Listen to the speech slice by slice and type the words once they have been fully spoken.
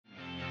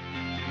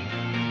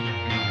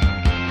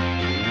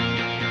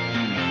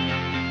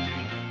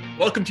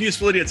Welcome to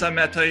Useful Idiots. I'm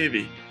Matt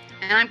Taibbi.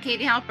 And I'm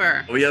Katie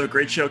Halper. We have a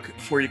great show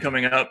for you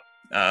coming up.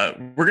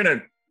 We're going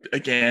to,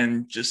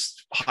 again,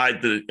 just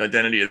hide the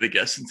identity of the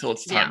guest until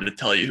it's time to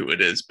tell you who it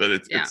is. But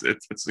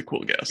it's a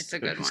cool guest. It's a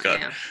good He's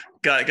one.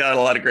 Got a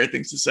lot of great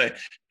things to say.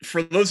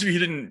 For those of you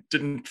who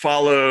didn't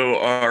follow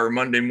our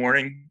Monday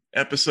morning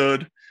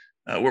episode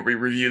where we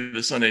review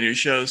the Sunday news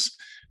shows,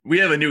 we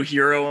have a new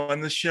hero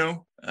on this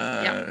show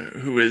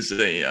who is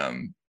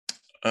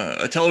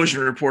a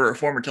television reporter, a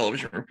former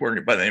television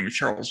reporter by the name of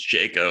Charles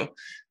Jaco,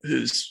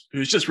 who's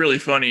just really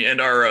funny, and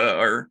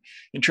our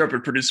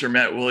intrepid producer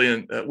Matt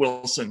Williams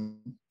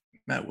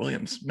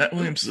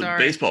is a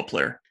baseball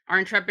player. Our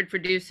intrepid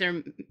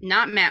producer,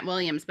 not Matt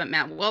Williams, but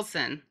Matt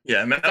Wilson.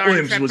 Yeah, Matt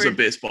Williams was a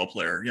baseball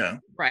player. Yeah,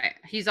 right.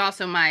 He's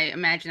also my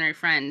imaginary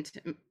friend.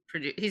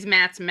 He's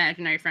Matt's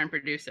imaginary friend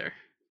producer.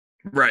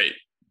 Right.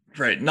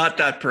 Not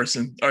that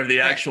person, or the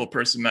actual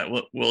person, Matt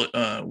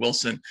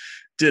Wilson.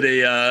 Did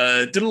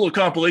a little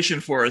compilation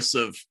for us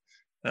of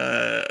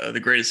the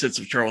greatest hits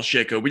of Charles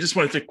Jaco. We just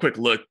want to take a quick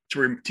look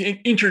to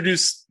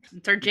introduce.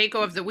 It's our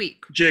Jaco of the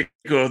week.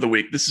 Jaco of the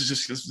week. This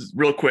is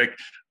real quick.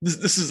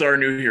 This is our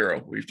new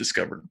hero we've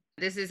discovered.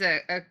 This is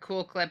a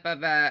cool clip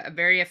of a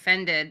very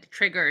offended,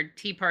 triggered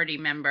Tea Party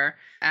member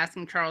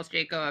asking Charles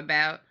Jaco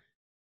about,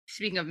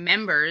 speaking of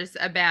members,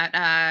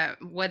 about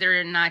whether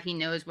or not he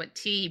knows what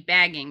tea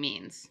bagging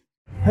means.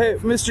 Hey,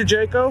 Mr.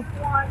 Jaco,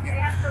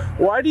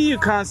 why do you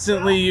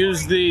constantly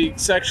use the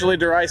sexually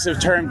derisive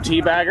term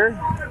teabagger?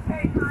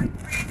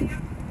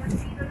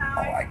 Oh,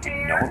 I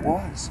didn't know it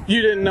was.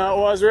 You didn't know it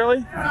was,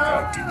 really?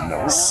 I didn't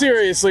know it was.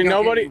 Seriously,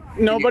 nobody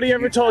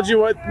ever told you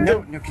what...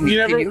 Can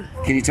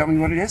you tell me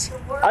what it is?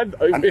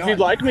 If you'd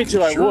like me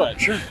to, I would.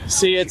 Sure.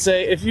 See,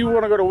 if you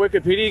want to go to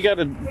Wikipedia, you got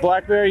a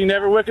BlackBerry, you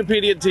never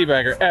Wikipedia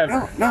teabagger,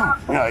 ever. No.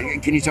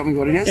 Can you tell me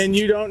what it is? And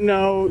you don't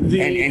know the...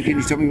 And can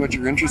you tell me what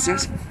your interest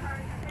is?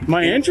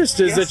 My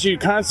interest is that you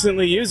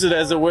constantly use it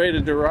as a way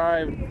to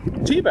derive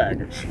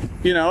teabaggers.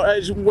 You know,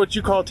 as what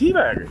you call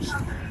teabaggers.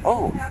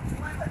 Oh.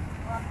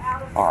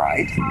 All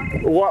right.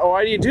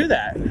 Why do you do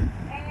that?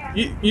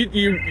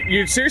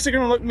 You seriously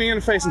going to look me in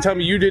the face and tell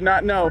me you did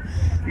not know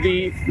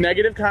the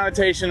negative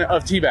connotation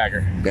of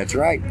teabagger? That's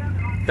right.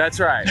 That's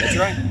right. I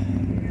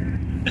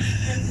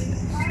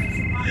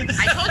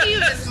told you he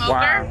was a smoker.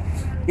 Wow.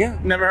 Yeah.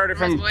 Never heard it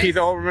from Keith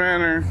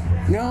Olbermann or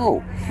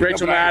no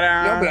Rachel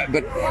Maddow. No,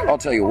 but I'll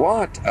tell you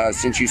what.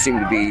 Since you seem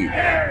to be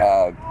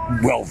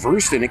well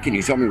versed in it, can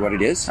you tell me what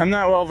it is? I'm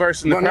not well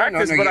versed in the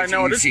practice, but I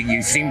know it is.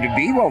 You seem to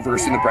be well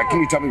versed in the practice. Can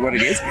you tell me what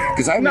it is?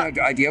 Because I have no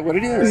idea what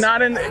it is.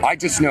 I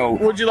just know.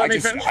 Would you let me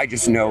finish? I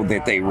just know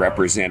that they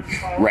represent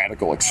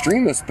radical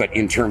extremists. But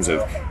in terms of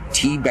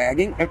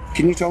teabagging,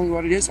 can you tell me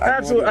what it is?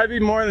 Absolutely, I'd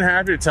be more than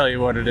happy to tell you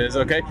what it is.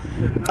 Okay,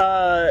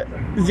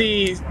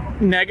 the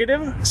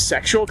negative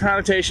sexual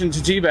connotation to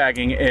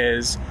teabagging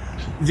is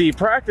the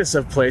practice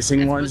of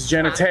placing one's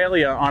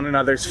genitalia on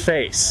another's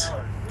face.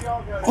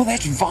 Oh,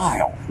 that's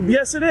vile.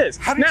 Yes, it is.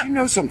 How did you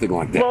know something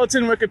like that? Well, it's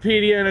in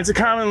Wikipedia, and it's a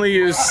commonly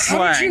used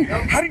slang.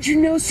 How did you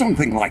know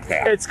something like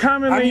that? It's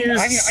commonly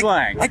used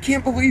slang. I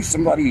can't believe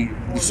somebody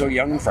so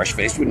young and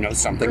fresh-faced would know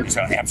something so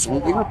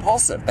absolutely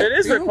repulsive. It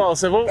is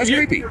repulsive. Well, that's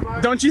creepy.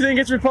 Don't you think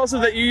it's repulsive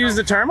that you use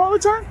the term all the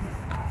time?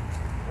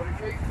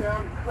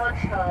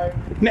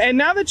 And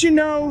now that you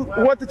know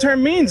what the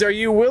term means, are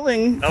you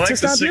willing to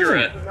stop using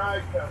it?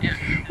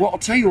 Well, I'll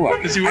tell you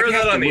what. Does he wear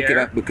that on the air? Look it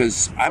up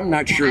because I'm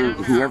not sure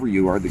whoever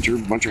you are that you're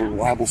a bunch of a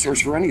reliable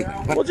source for anything.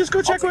 But well, just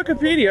go check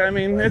Wikipedia. I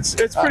mean, it's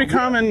pretty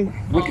common.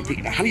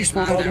 Wikipedia. How do you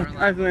spell that?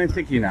 I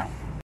think you know.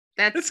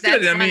 That's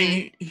good. Funny. I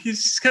mean,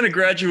 he's kind of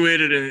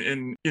graduated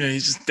in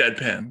he's just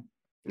deadpan,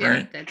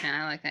 right? Yeah, deadpan.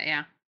 I like that.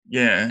 Yeah.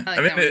 Yeah. I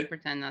like that when you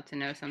pretend not to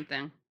know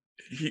something.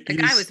 The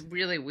guy was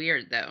really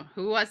weird, though.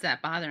 Who was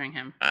that bothering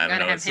him? I don't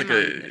know. It's like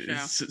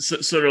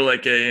sort of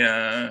like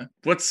a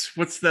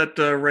what's that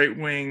right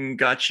wing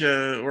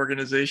gotcha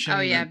organization?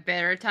 Oh yeah,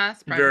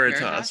 Veritas.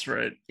 Veritas,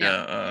 right?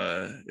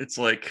 Yeah. It's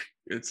like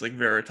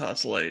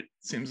Veritas Light.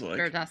 Seems like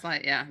Veritas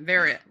Light. Yeah,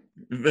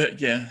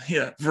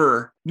 Yeah.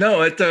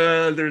 No,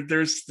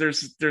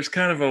 there's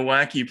kind of a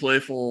wacky,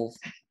 playful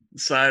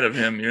side of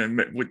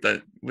him, with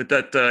that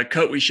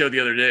quote we showed the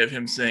other day of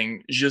him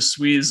saying "Je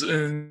suis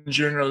un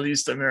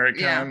journaliste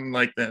américain,"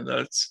 like that.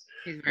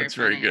 That's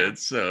very good.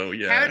 So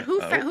yeah.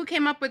 Who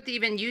came up with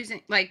even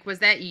using, like, was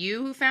that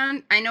you who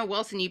found? I know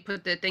Wilson, you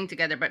put the thing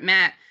together, but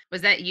Matt,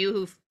 was that you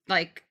who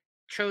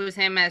chose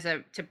him as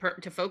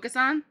to focus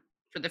on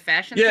for the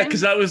fashion? Yeah,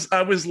 because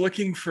I was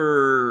looking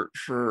for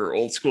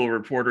old school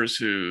reporters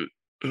who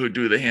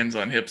do the hands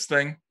on hips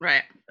thing,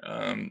 right?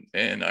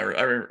 And I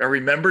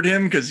remembered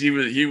him because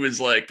he was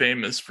like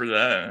famous for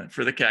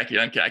the khaki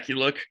on khaki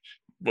look.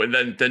 But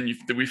then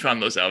we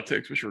found those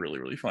outtakes, which were really,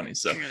 really funny.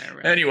 So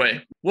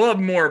anyway, we'll have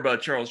more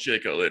about Charles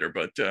Jaco later.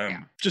 But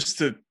just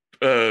to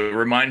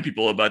remind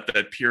people about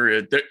that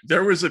period,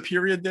 there was a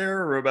period there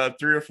for about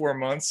 3 or 4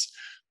 months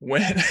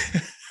when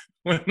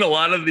when a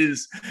lot of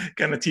these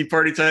kind of Tea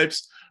Party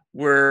types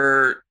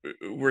we're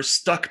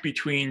stuck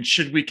between,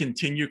 should we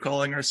continue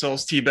calling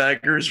ourselves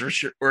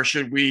teabaggers, or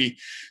should we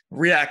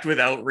react with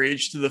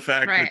outrage to the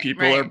fact that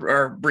people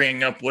are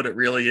bringing up what it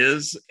really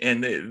is?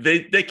 And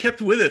they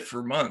kept with it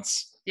for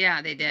months.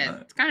 Yeah, they did.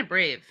 It's kind of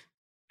brave.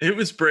 It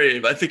was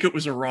brave. I think it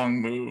was a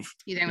wrong move.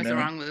 You think it was the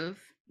wrong move?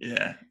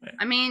 Yeah.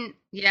 I mean,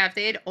 yeah, if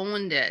they had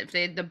owned it, if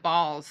they had the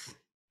balls,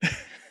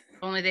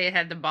 only they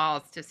had the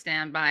balls to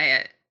stand by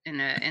it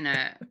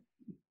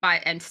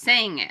and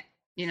saying it.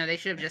 You know, they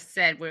should have just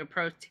said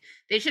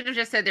they should have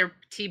just said they're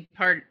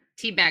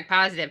teabag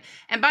positive.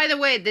 And by the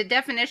way, the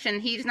definition,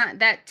 he's not,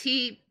 that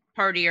tea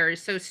partier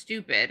is so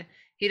stupid.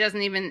 He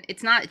doesn't even,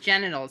 it's not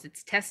genitals,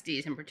 it's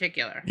testes in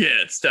particular.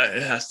 Yeah,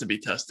 it has to be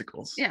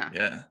testicles. Yeah.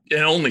 Yeah.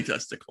 And only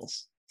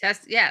testicles.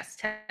 Yes,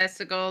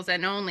 testicles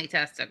and only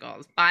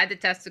testicles. By the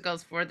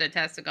testicles, for the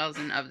testicles,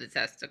 and of the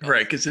testicles.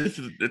 Right, because if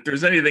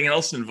there's anything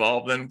else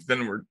involved,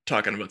 then we're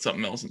talking about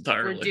something else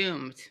entirely. We're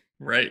doomed.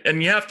 Right,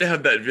 and you have to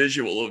have that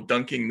visual of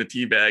dunking the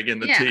tea bag in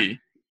the tea.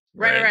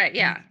 Right.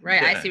 Yeah.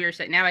 I see what you're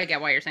saying. Now I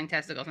get why you're saying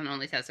testicles and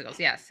only testicles.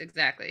 Yes,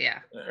 exactly. Yeah.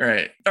 All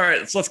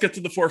right. So let's get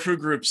to the 4 food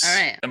groups. All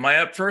right. Am I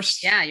up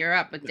first? Yeah, you're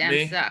up with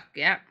Dem Suck.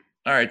 Yeah.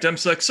 All right, Dem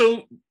Suck.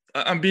 So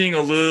I'm being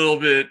a little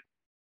bit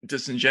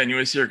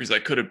disingenuous here because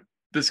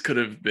this could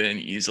have been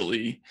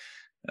easily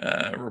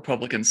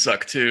Republican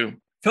suck too.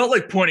 Felt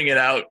like pointing it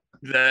out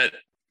that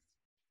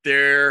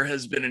there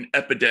has been an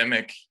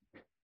epidemic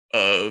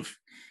of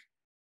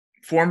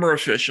former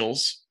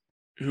officials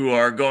who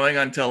are going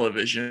on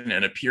television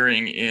and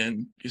appearing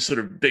in sort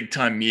of big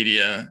time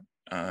media,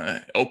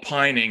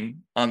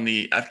 opining on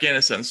the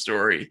Afghanistan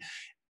story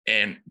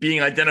and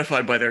being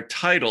identified by their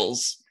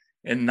titles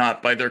and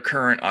not by their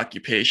current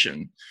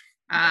occupation.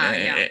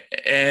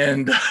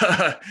 And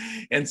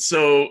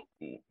so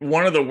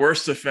one of the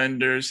worst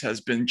offenders has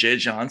been Jeh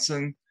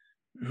Johnson,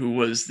 who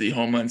was the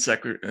Homeland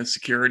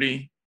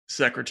Security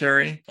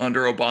Secretary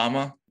under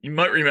Obama. You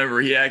might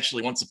remember he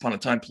actually once upon a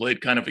time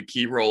played kind of a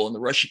key role in the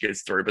Russiagate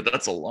story, but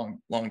that's a long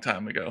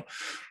time ago.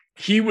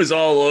 He was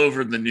all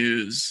over the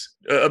news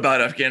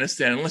about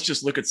Afghanistan. And let's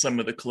just look at some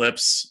of the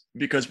clips,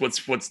 because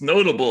what's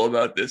notable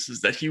about this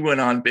is that he went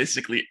on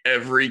basically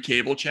every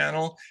cable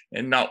channel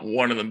and not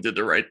one of them did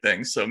the right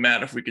thing. So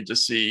Matt, if we could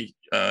just see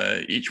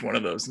each one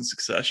of those in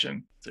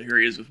succession. So here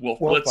he is with Wolf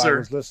Blitzer. I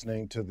was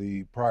listening to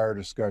the prior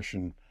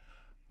discussion.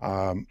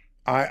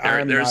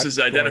 There's his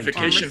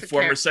identification,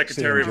 former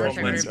Secretary of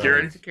Homeland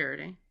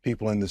Security.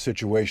 People in the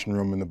Situation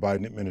Room in the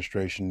Biden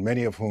administration,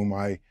 many of whom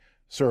I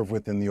served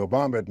with in the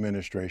Obama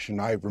administration.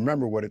 I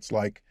remember what it's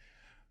like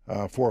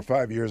 4 or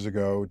 5 years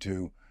ago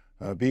to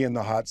be in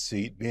the hot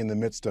seat, be in the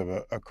midst of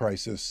a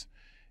crisis.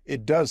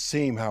 It does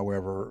seem,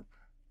 however,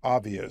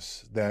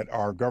 obvious that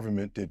our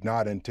government did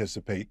not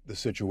anticipate the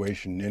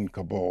situation in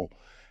Kabul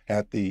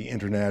at the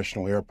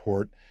international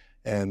airport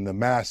and the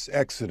mass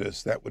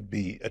exodus that would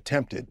be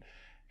attempted.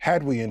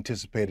 Had we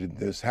anticipated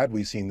this, had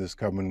we seen this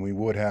coming, we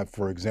would have,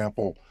 for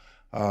example,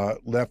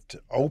 left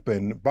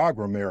open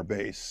Bagram Air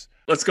Base.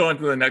 Let's go on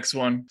to the next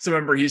one. So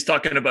remember, he's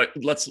talking about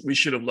we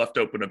should have left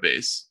open a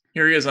base.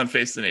 Here he is on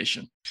Face the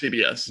Nation,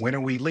 CBS. When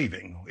are we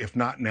leaving? If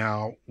not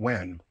now,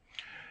 when?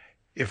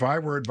 If I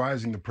were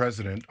advising the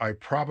president, I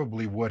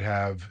probably would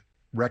have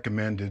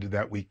recommended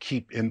that we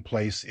keep in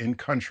place in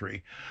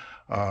country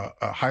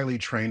a highly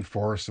trained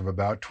force of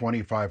about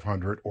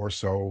 2,500 or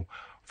so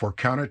for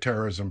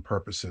counterterrorism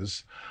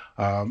purposes.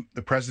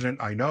 The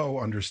president, I know,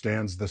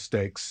 understands the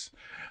stakes.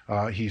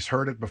 He's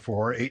heard it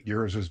before, 8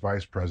 years as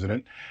vice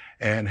president,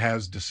 and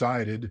has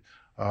decided,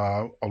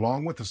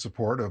 along with the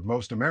support of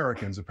most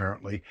Americans,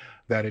 apparently,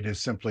 that it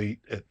is simply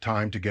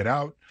time to get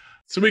out.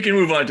 So we can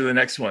move on to the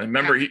next one.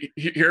 Remember,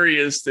 here he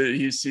is.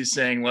 He's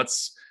saying,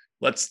 let's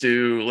leave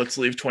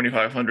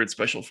 2,500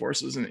 special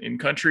forces in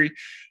country.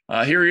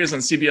 Here he is on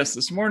CBS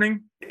this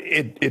morning.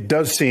 It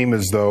does seem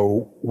as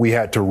though we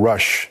had to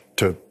rush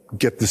to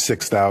get the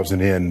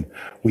 6,000 in.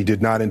 We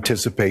did not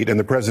anticipate, and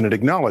the president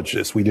acknowledged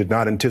this, we did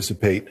not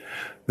anticipate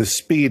the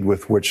speed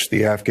with which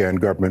the Afghan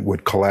government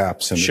would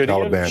collapse and the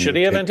Taliban should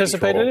he have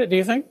anticipated it, do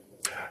you think?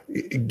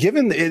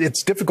 Given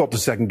it's difficult to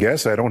second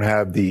guess. I don't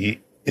have the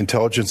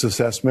intelligence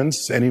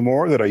assessments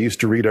anymore that I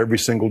used to read every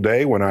single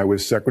day when I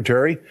was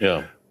secretary.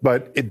 Yeah.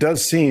 But it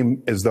does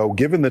seem as though,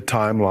 given the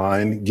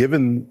timeline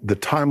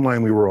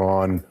we were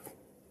on,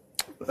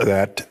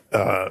 that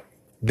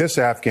this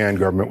Afghan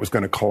government was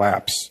going to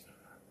collapse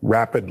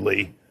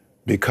rapidly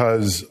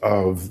because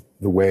of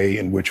the way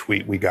in which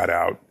we got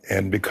out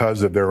and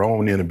because of their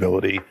own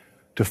inability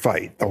to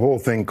fight. The whole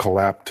thing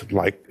collapsed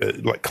like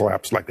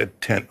a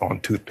tent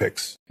on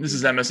toothpicks. This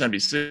is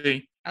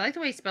MSNBC. I like the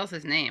way he spells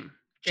his name.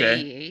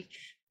 Jeh.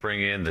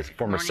 Bring in the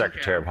former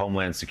Secretary of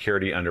Homeland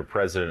Security under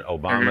President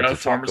Obama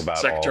to talk about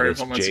Secretary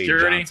all this, Jeh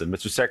Johnson.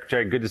 Mr.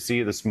 Secretary, good to see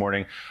you this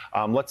morning.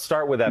 Let's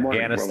start with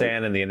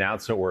Afghanistan and the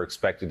announcement we're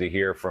expected to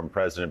hear from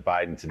President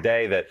Biden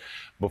today that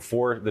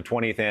before the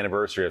 20th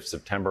anniversary of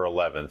September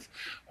 11th,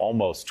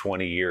 almost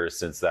 20 years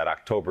since that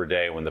October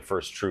day when the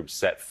first troops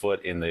set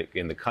foot in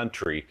the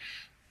country,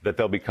 that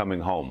they'll be coming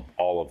home,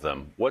 all of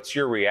them. What's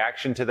your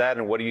reaction to that,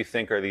 and what do you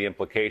think are the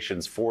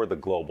implications for the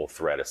global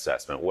threat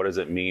assessment? What does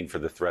it mean for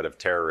the threat of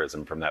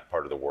terrorism from that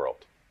part of the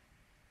world?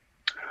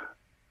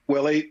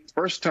 Well, the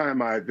first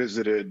time I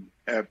visited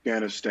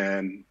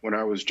Afghanistan, when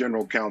I was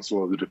general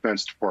counsel of the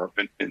Defense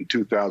Department in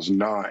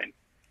 2009,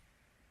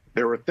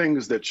 there were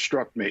things that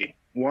struck me.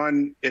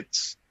 One,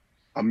 it's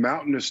a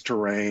mountainous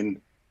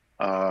terrain.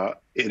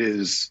 It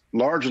is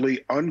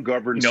largely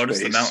ungoverned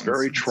space,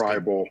 very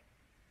tribal.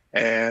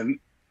 And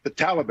the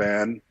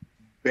Taliban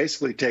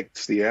basically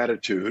takes the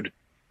attitude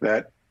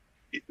that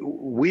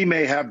we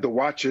may have the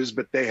watches,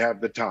 but they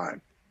have the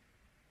time.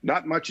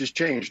 Not much has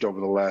changed over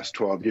the last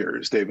 12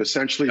 years. They've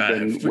essentially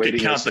been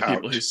waiting us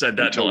out who said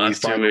that until in the we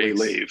last 2 finally weeks.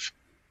 leave.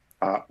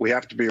 We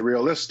have to be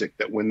realistic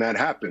that when that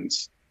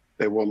happens,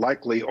 they will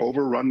likely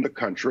overrun the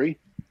country.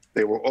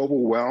 They will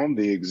overwhelm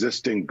the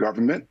existing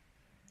government.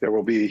 There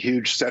will be a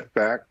huge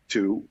setback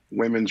to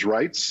women's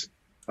rights.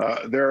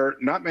 There are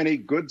not many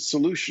good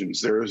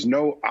solutions. There is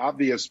no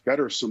obvious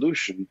better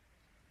solution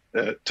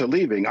to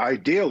leaving.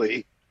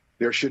 Ideally,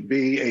 there should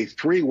be a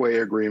three-way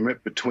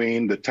agreement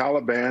between the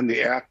Taliban,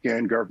 the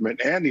Afghan government,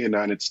 and the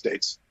United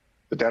States,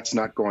 but that's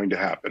not going to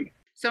happen.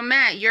 So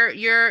Matt,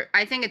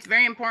 I think it's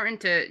very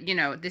important to,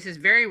 this is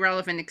very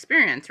relevant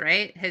experience,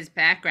 right? His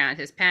background,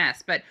 his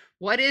past, but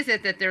what is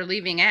it that they're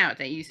leaving out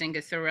that you think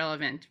is so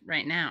relevant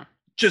right now?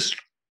 Just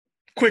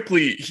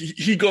quickly,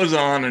 he goes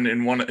on and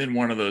in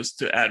one of those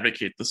to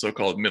advocate the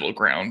so-called middle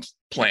ground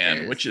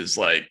plan, which is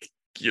like,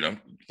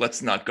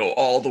 let's not go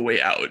all the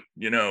way out,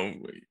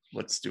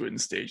 let's do it in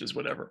stages,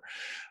 whatever.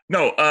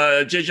 No,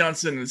 Jay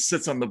Johnson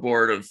sits on the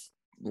board of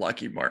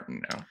Lockheed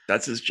Martin now.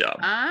 That's his job.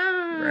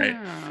 Right.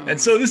 And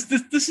so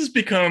this has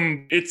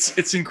become,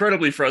 it's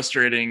incredibly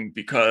frustrating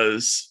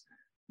because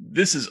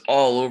this is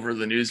all over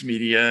the news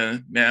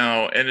media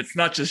now. And it's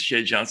not just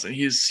Jay Johnson.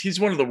 He's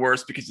one of the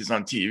worst because he's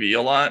on TV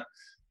a lot.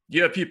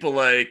 You have people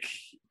like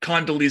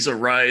Condoleezza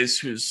Rice,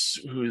 who's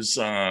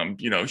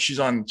she's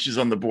on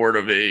the board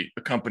of a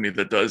company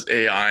that does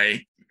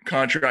AI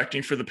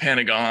contracting for the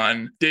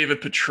Pentagon.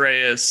 David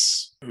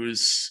Petraeus,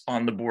 who's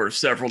on the board of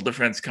several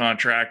defense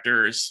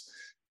contractors.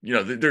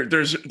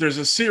 There's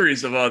a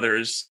series of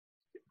others.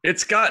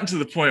 It's gotten to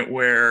the point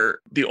where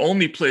the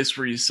only place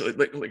where you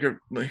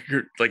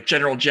like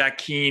General Jack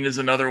Keane is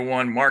another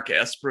one. Mark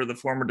Esper, the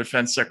former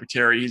defense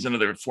secretary, he's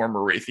another former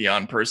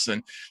Raytheon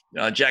person.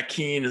 Jack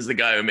Keane is the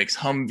guy who makes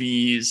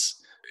Humvees.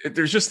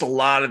 There's just a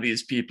lot of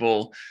these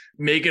people.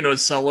 Megan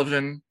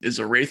O'Sullivan is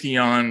a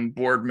Raytheon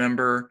board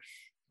member.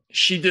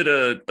 She did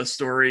a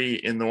story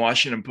in the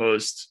Washington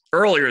Post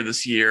earlier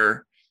this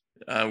year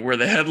where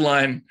the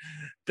headline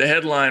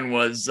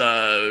was,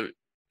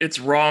 it's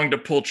wrong to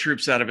pull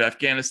troops out of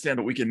Afghanistan,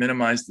 but we can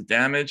minimize the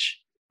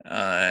damage.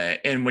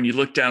 And when you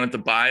look down at the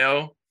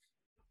bio,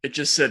 it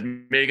just said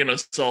Megan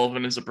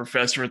O'Sullivan is a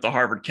professor at the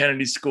Harvard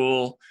Kennedy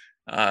School.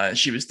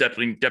 She was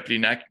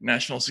deputy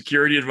national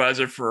security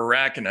advisor for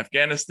Iraq and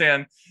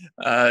Afghanistan.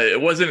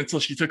 It wasn't until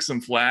she took some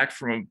flack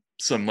from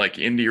some like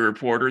indie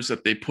reporters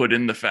that they put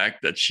in the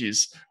fact that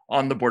she's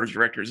on the board of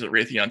directors at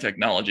Raytheon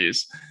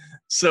Technologies.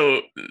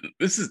 So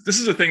this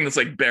is a thing that's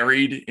like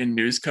buried in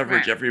news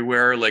coverage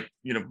everywhere. Like,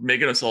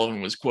 Megan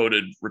O'Sullivan was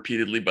quoted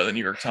repeatedly by the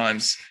New York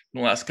Times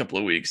in the last couple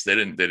of weeks. They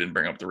didn't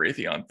bring up the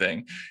Raytheon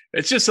thing.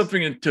 It's just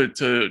something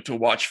to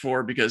watch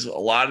for, because a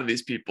lot of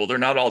these people, they're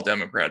not all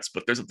Democrats,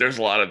 but there's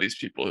a lot of these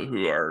people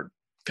who are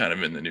kind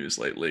of in the news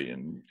lately,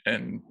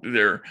 and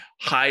they're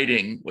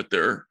hiding what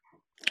their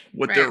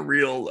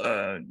real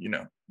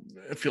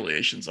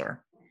affiliations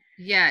are.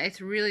 Yeah, it's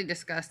really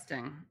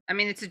disgusting. I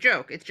mean, it's a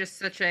joke. It's just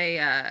such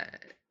a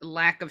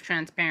lack of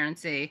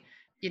transparency.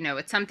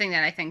 It's something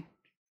that I think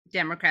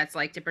Democrats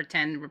like to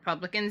pretend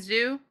Republicans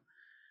do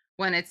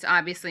when it's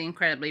obviously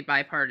incredibly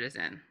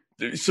bipartisan.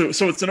 So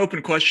it's an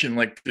open question.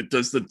 Like,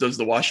 does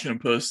the Washington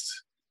Post,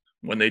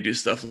 when they do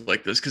stuff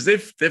like this, because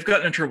they've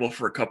gotten in trouble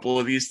for a couple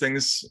of these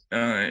things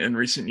in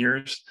recent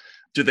years,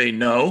 do they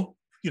know?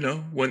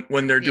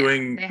 When they're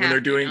doing,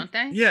 don't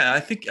they? Yeah, I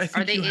think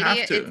are they you idiot?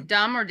 have to. It's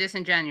dumb or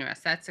disingenuous.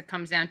 It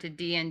comes down to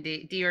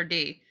D or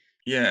D.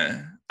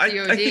 Yeah,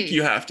 I think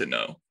you have to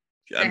know.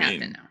 I mean, have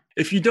to know.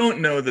 If you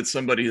don't know that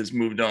somebody has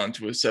moved on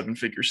to a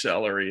 7-figure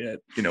salary at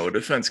a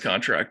defense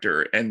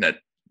contractor, and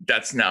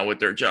that's now what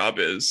their job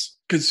is,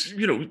 because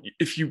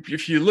if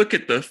you look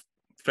at the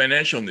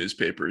financial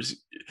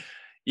newspapers,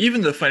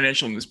 even the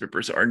financial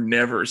newspapers are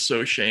never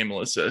so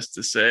shameless as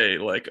to say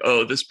like,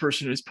 oh, this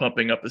person who's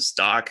pumping up a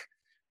stock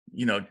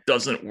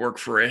doesn't work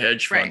for a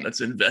hedge fund that's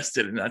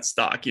invested in that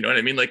stock. You know what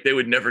I mean? Like, they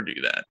would never do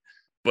that,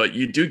 but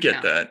you do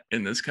get that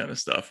in this kind of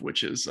stuff,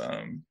 which is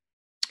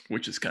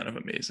kind of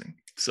amazing.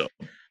 So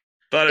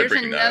there's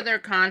another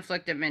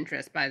conflict of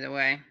interest, by the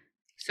way.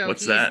 So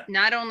what's that?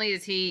 Not only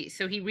is he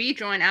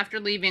rejoined after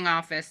leaving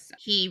office,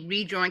 he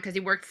rejoined because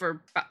he worked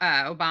for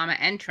Obama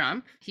and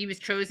Trump. He was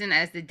chosen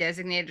as the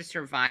designated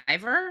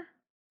survivor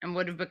and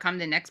would have become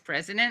the next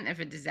president if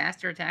a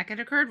disaster attack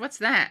had occurred. What's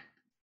that?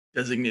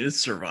 Designated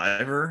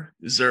survivor?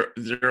 Is there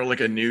like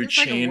a new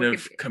chain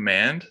of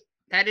command?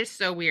 That is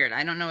so weird.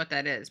 I don't know what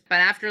that is. But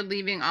after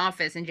leaving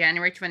office in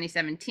January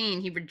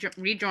 2017, he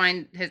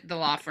rejoined the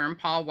law firm,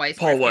 Paul Weiss.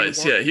 Paul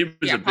Weiss, yeah, he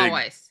was Paul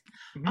Weiss.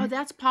 Mm-hmm. Oh,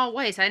 that's Paul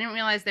Weiss. I didn't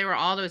realize there were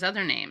all those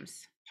other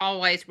names. Paul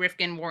Weiss,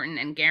 Rifkin, Wharton,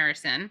 and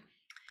Garrison.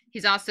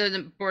 He's also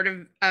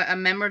a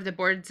member of the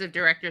boards of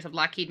directors of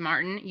Lockheed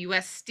Martin,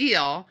 U.S.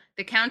 Steel,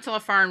 the Council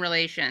of Foreign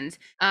Relations,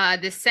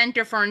 the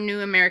Center for New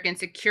American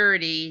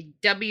Security,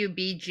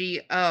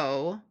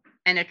 WBGO,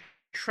 and a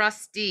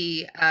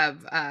trustee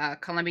of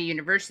Columbia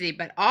University,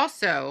 but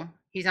also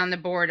he's on the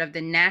board of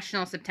the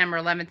National September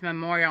 11th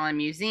Memorial and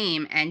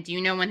Museum. And do you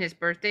know when his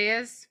birthday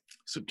is?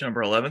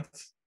 September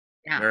 11th.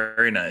 Yeah.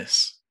 Very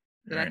nice.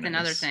 So that's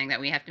another thing that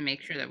we have to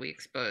make sure that we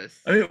expose.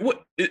 I mean,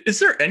 what is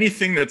there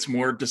anything that's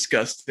more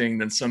disgusting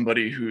than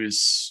somebody who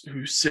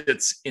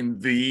sits in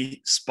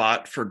the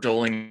spot for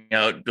doling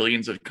out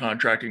billions of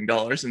contracting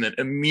dollars and then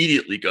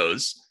immediately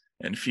goes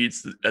and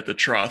feeds at the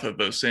trough of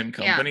those same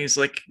companies?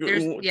 Yeah. Like,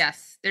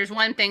 there's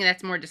one thing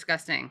that's more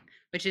disgusting,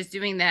 which is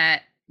doing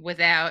that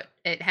without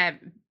it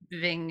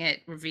having it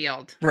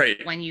revealed.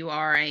 Right. When you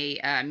are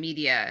a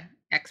media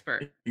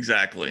expert.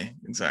 Exactly.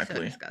 So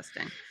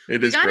disgusting.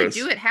 It is. We gotta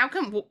do it. How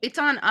come it's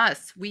on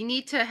us? We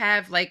need to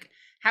have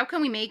how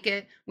can we make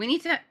it? We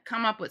need to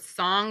come up with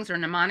songs or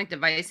mnemonic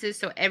devices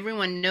so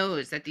everyone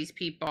knows that these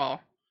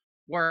people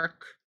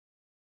work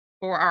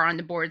or are on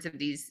the boards of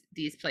these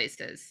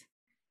places.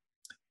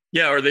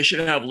 Yeah, or they should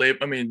have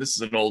I mean, this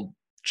is an old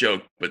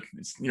joke, but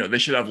they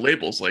should have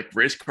labels like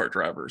race car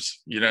drivers.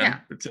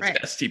 It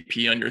says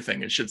STP on your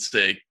thing. It should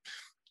say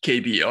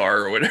KBR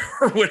or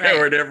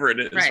whatever it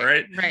is,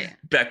 right? Right.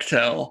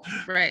 Bechtel,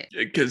 right?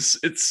 Because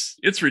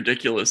it's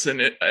ridiculous,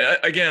 and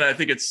I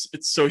think it's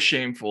so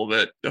shameful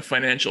that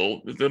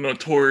the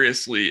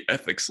notoriously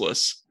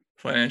ethicsless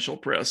financial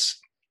press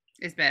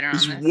is better on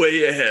is this.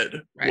 way ahead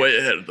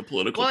of the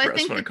political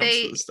press when it comes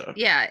to this stuff.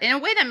 Yeah, in a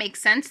way that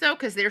makes sense though,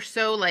 because they're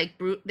so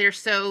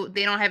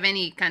they don't have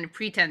any kind of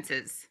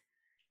pretenses,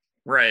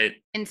 right?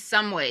 In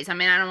some ways, I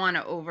mean, I don't want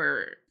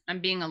to I'm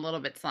being a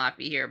little bit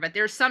sloppy here, but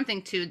there's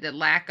something to the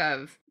lack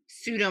of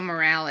pseudo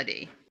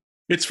morality.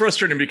 It's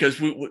frustrating because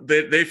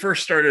they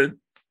first started,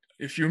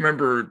 if you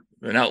remember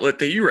an outlet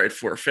that you write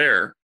for,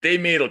 Fair, they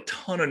made a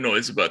ton of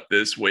noise about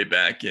this way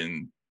back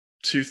in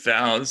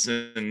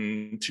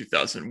 2000,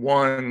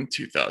 2001,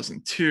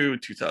 2002,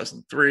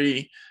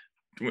 2003,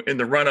 in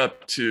the run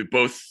up to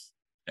both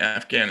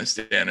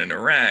Afghanistan and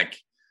Iraq.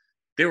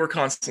 They were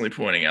constantly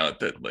pointing out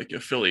that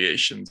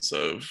affiliations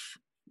of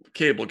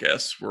cable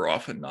guests were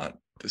often not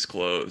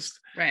disclosed,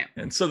 right?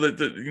 And so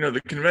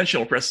the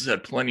conventional press has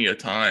had plenty of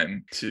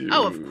time to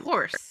of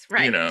course,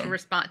 right, to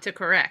respond, to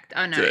correct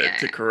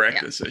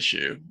correct this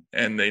issue,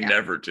 and they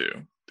never do.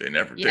 They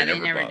never do.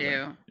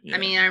 I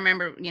mean, I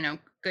remember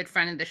good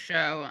friend of the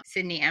show,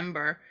 Sydney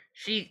Ember,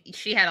 she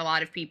had a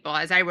lot of people,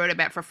 as I wrote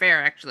about for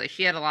Fair, actually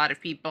she had a lot of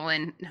people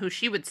and who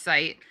she would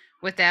cite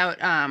without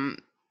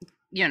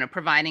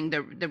providing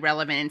the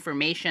relevant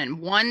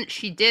information.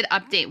 She did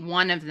update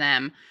one of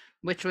them,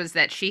 which was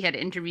that she had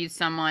interviewed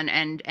someone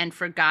and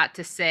forgot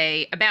to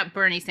say about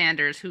Bernie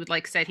Sanders, who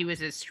said he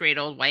was a straight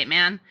old white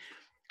man,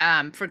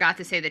 forgot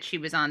to say that she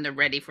was on the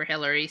Ready for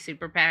Hillary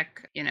super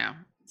PAC,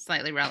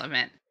 slightly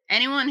relevant.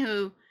 Anyone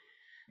who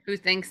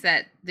thinks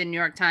that the New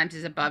York Times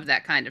is above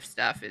that kind of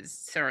stuff is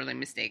sorely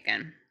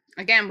mistaken.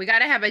 Again, we got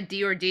to have a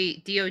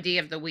DOD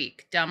of the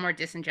week, dumb or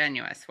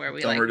disingenuous, where we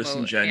dumb or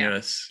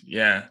disingenuous.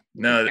 Yeah.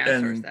 No,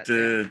 and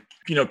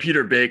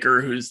Peter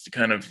Baker, who's the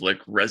kind of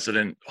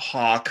resident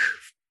hawk,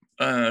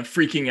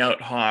 freaking out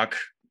hawk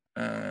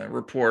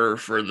reporter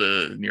for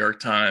the New York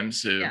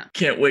Times, who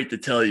can't wait to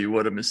tell you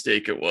what a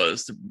mistake it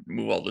was to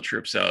move all the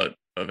troops out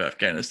of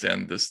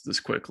Afghanistan this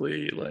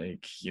quickly.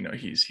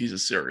 He's a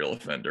serial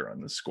offender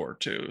on this score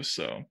too.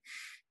 So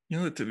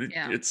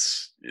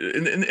it's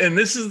and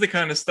this is the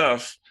kind of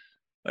stuff.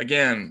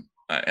 Again,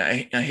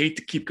 I hate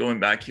to keep going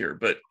back here,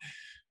 but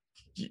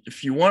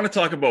if you want to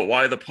talk about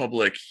why the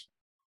public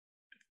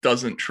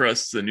doesn't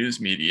trust the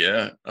news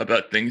media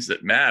about things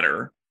that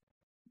matter,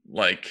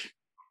 like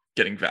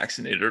getting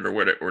vaccinated or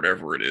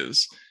whatever it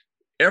is,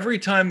 every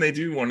time they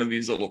do one of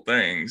these little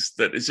things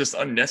that is just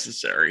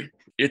unnecessary,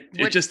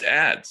 it just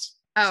adds.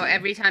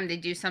 Every time they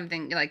do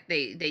something,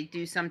 they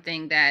do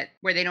something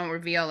where they don't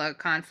reveal a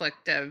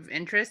conflict of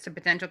interest, a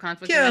potential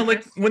conflict of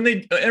interest.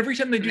 Every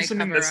time they do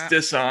something that's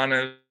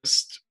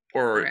dishonest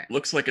or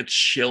looks like it's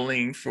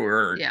shilling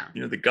for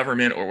the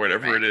government or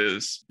whatever it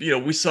is.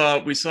 We saw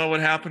what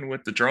happened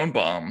with the drone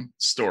bomb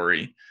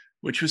story,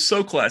 which was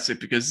so classic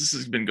because this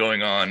has been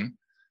going on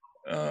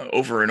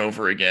over and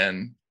over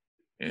again,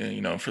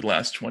 for the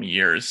last 20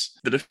 years.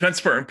 The Defense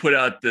Department put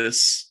out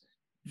this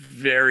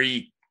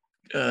very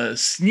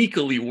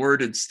sneakily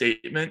worded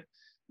statement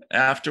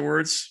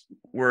afterwards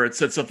where it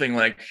said something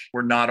like,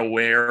 "We're not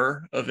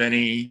aware of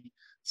any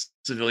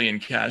civilian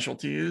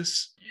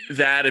casualties."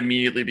 That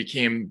immediately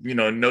became,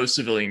 no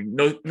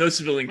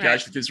civilian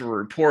casualties were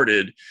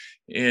reported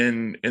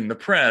in the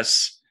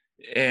press.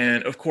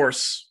 And of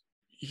course,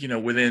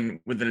 within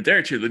a day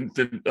or two,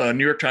 the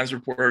New York Times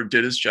reporter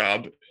did his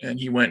job, and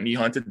he went and he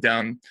hunted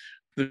down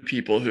the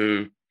people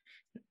who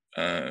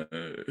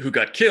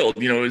got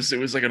killed. It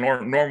was like a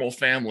normal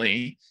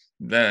family.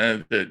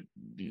 That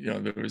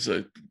there was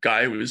a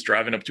guy who was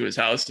driving up to his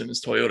house in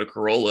his Toyota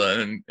Corolla,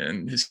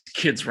 and his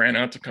kids ran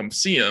out to come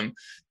see him,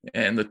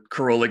 and the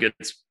Corolla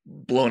gets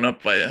blown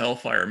up by a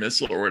Hellfire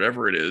missile or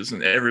whatever it is,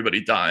 and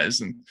everybody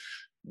dies. And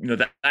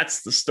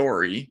that's the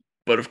story.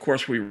 But of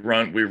course, we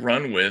run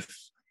with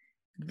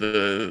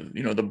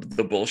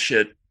the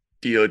bullshit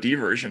DoD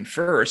version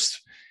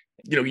first.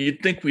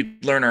 You'd think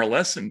we'd learn our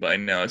lesson by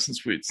now,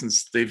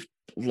 since they've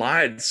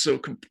lied so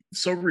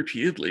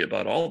repeatedly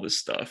about all this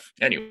stuff.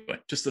 Anyway,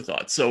 just a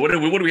thought. So what do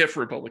we have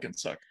for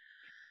Republicans suck?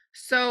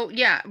 So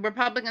yeah,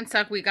 Republicans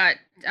suck. We got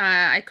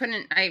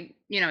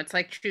it's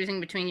like choosing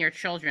between your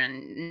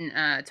children.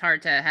 It's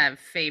hard to have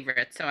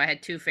favorites, so I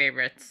had two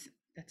favorites.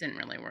 That didn't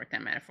really work,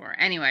 that metaphor.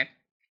 Anyway,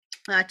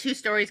 two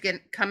stories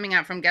coming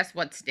out from guess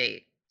what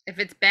state? If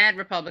it's bad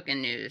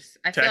Republican news,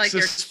 I feel like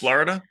Texas,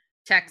 Florida.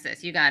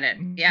 Texas, you got it.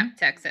 Mm-hmm. Yeah,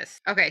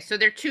 Texas. Okay, so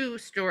there are two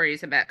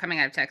stories coming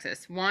out of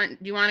Texas. One,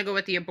 do you want to go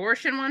with the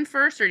abortion one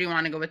first, or do you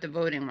want to go with the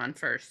voting one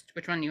first?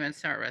 Which one do you want to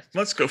start with?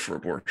 Let's go for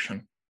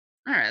abortion.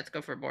 All right, let's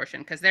go for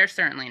abortion, because they're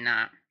certainly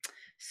not.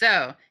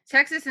 So,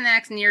 Texas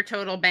enacts near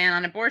total ban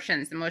on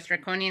abortions, the most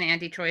draconian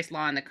anti-choice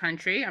law in the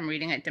country. I'm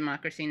reading at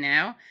Democracy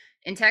Now!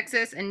 In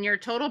Texas, a near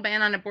total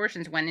ban on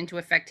abortions went into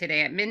effect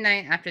today at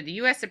midnight after the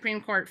U.S. Supreme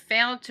Court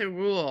failed to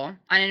rule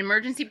on an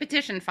emergency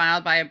petition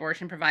filed by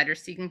abortion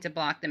providers seeking to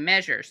block the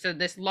measure. So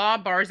this law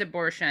bars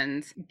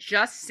abortions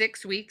just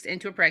 6 weeks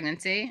into a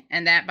pregnancy.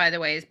 And that, by the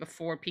way, is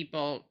before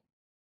people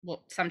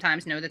will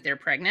sometimes know that they're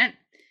pregnant.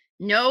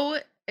 No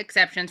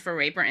exceptions for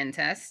rape or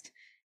incest.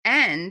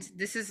 And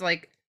this is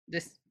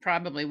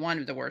probably one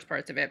of the worst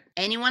parts of it.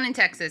 Anyone in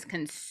Texas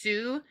can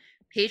sue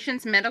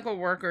patients, medical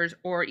workers,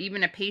 or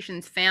even a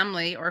patient's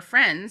family or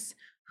friends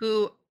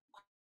who,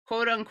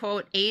 quote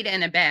unquote, aid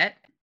and abet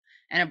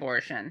an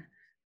abortion.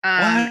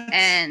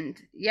 And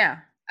yeah,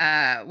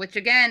 which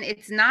again,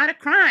 it's not a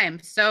crime.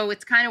 So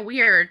it's kind of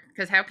weird,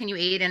 because how can you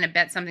aid and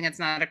abet something that's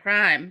not a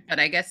crime? But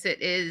I guess it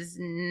is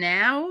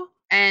now.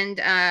 And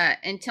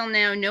until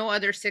now, no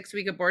other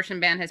 6-week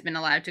abortion ban has been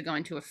allowed to go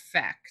into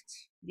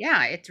effect.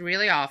 Yeah, it's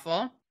really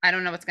awful. I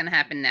don't know what's going to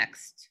happen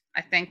next.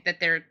 I think that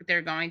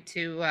they're going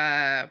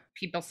to,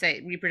 people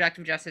say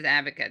reproductive justice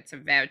advocates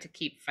have vowed to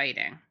keep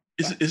fighting.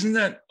 Isn't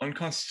that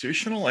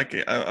unconstitutional? Like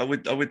I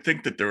would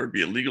think that there would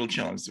be a legal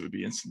challenge that would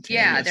be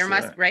instantaneous. Yeah, there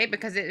must, right?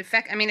 Because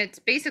it's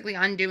basically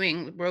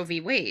undoing Roe v.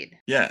 Wade.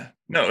 Yeah,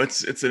 no,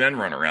 it's an end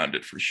run around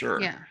it for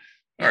sure. Yeah.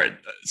 All right.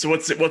 So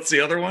what's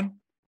the other one?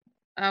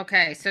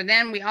 Okay, so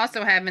then we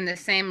also have in the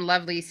same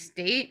lovely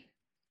state,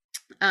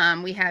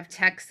 we have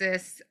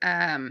Texas.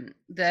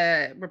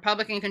 The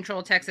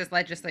Republican-controlled Texas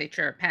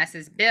legislature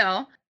passes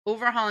bill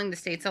overhauling the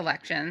state's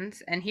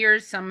elections, and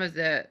here's some of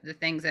the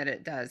things that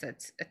it does.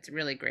 It's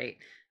really great.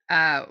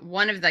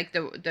 One of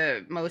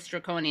the most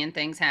draconian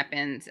things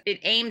happens. It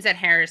aims at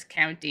Harris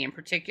County in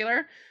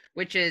particular,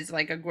 which is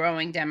like a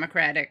growing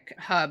Democratic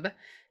hub,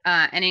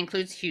 and it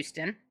includes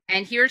Houston.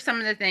 And here's some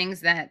of the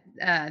things that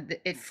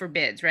it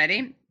forbids.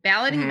 Ready?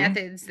 Balloting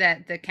methods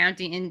that the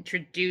county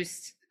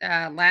introduced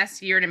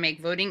last year to make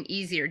voting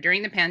easier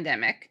during the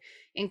pandemic,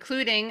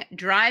 including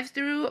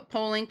drive-through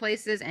polling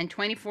places and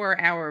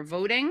 24-hour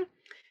voting,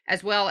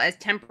 as well as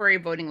temporary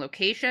voting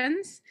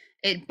locations.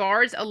 It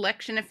bars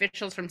election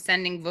officials from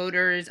sending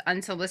voters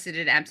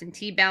unsolicited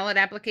absentee ballot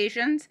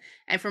applications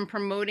and from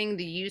promoting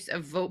the use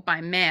of vote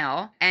by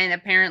mail. And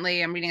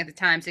apparently, I'm reading at the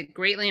Times, it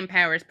greatly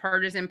empowers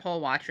partisan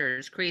poll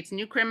watchers, creates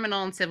new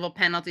criminal and civil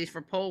penalties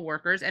for poll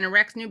workers, and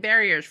erects new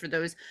barriers for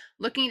those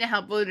looking to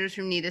help voters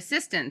who need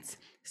assistance,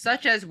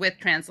 such as with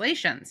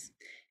translations.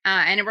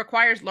 And it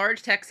requires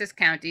large Texas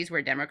counties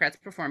where Democrats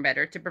perform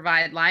better to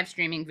provide live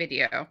streaming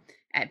video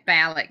at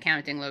ballot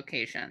counting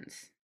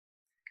locations.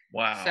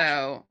 Wow.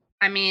 So,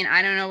 I mean,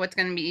 I don't know what's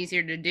going to be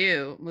easier to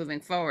do moving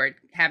forward,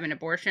 have an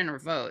abortion or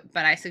vote.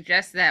 But I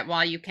suggest that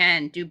while you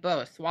can, do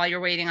both. While you're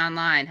waiting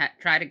online,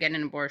 try to get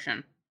an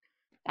abortion.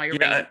 While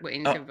you're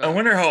waiting to vote. I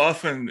wonder how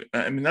often,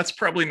 I mean, that's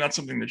probably not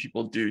something that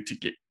people do to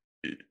get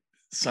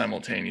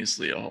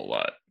simultaneously a whole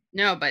lot.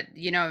 No, but,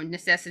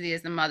 necessity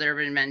is the mother of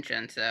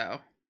invention,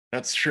 so.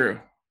 That's true.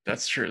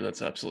 That's true.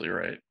 That's absolutely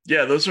right.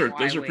 Yeah, those are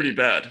pretty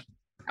bad.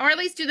 Or at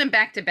least do them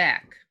back to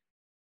back.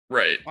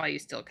 Right. While you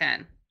still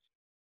can.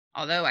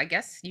 Although I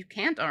guess you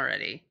can't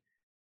already.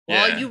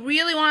 Yeah. Well, you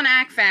really want to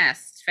act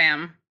fast,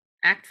 fam.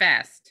 Act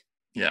fast.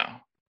 Yeah,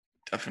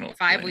 definitely.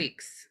 5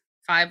 weeks.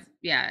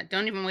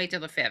 Don't even wait till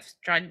the 5th.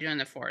 Try to do it on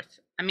the 4th.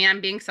 I mean, I'm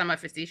being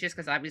somewhat facetious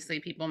because obviously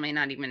people may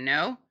not even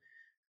know.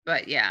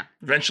 But yeah.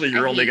 Eventually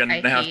you're only going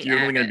to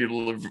be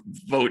able to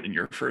vote in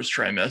your first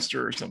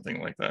trimester or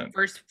something like that.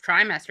 First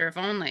trimester, if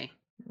only.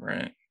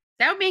 Right.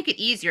 That would make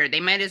it easier. They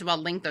might as well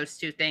link those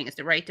two things,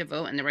 the right to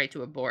vote and the right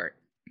to abort.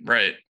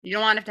 Right. You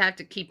don't want to have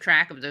to keep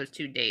track of those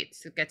two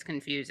dates. It gets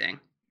confusing.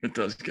 It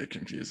does get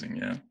confusing,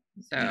 yeah.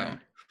 So. Yeah.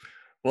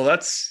 Well,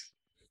 that's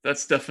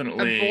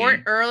definitely.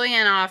 Abort early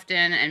and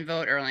often and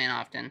vote early and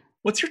often.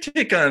 What's your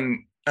take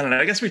on, I don't know,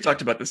 I guess we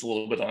talked about this a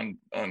little bit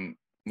on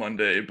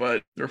Monday,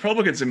 but the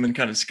Republicans have been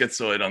kind of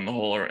schizoid on the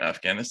whole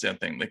Afghanistan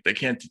thing. Like they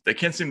can't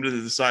seem to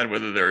decide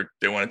whether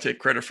they want to take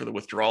credit for the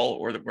withdrawal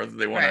or whether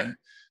they want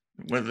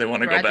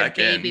to go back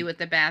in. Baby with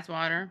the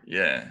bathwater.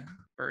 Yeah.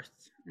 Birth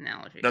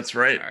analogy. That's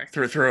right.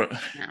 Throw.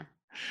 No.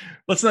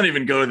 Let's not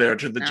even go there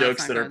to the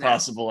jokes that are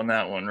possible in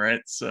that one,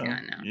 right? So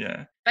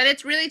yeah. But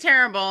it's really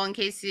terrible. In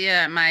case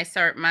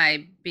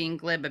my being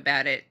glib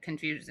about it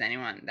confuses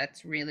anyone,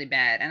 that's really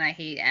bad, and I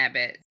hate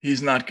Abbott.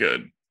 He's not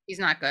good. He's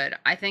not good.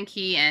 I think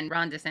he and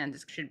Ron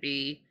DeSantis should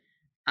be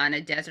on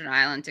a desert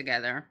island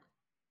together.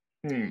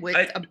 With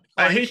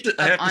I hate kids.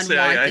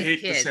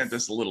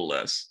 DeSantis a little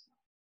less.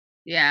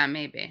 Yeah,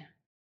 maybe.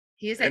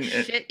 He has that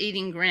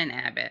shit-eating grin,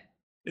 Abbott.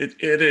 It's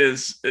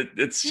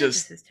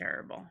just this is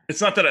terrible.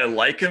 It's not that I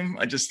like him.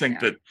 I just think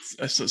that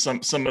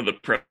some of the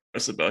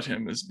press about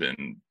him has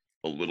been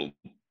a little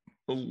bit.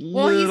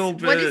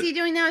 What is he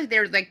doing now?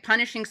 They're like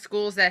punishing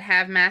schools that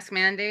have mask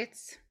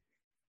mandates.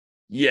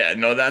 Yeah,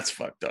 no, that's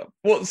fucked up.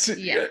 Well,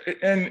 see,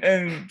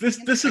 and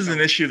this is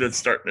an issue that's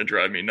starting to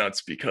drive me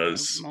nuts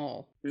because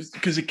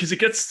it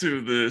gets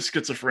to the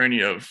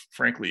schizophrenia of,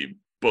 frankly,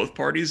 both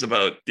parties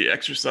about the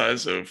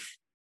exercise of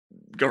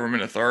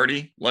government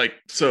authority. Like,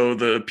 so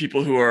the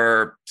people who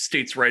are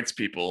states' rights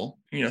people,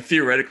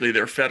 theoretically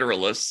they're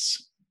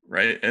federalists,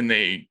 right? And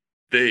they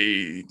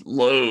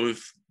loathe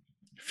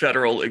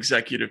federal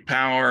executive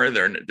power.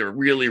 They're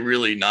really,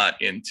 really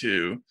not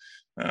into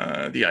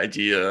the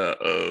idea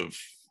of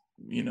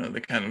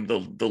the kind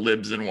of the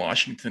libs in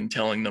Washington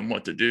telling them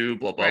what to do,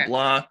 blah blah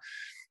blah.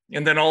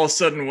 And then all of a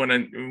sudden,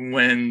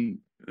 when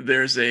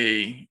there's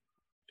a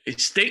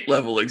state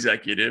level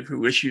executive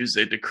who issues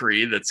a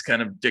decree that's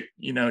kind of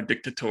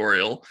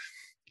dictatorial,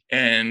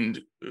 and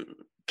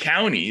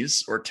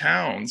counties or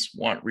towns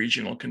want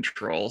regional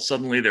control,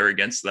 suddenly they're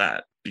against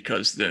that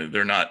because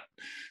they're not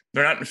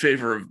in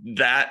favor of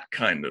that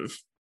kind of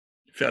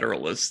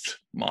federalist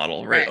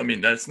model, right? I mean,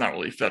 that's not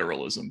really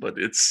federalism, but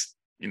it's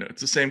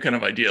it's the same kind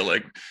of idea.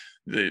 Like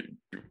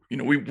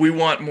we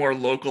want more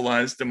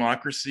localized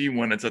democracy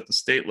when it's at the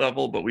state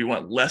level, but we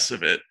want less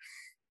of it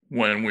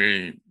when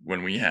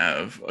we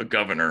have a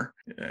governor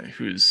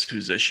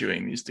who's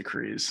issuing these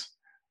decrees.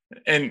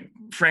 And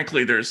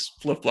frankly, there's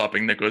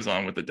flip-flopping that goes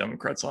on with the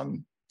Democrats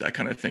on that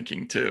kind of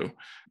thinking too.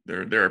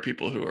 There are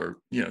people who are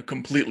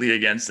completely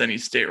against any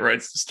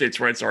states'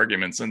 rights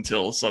arguments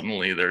until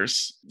suddenly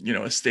there's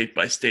a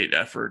state-by-state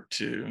effort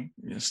to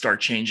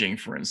start changing,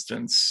 for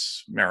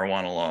instance,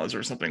 marijuana laws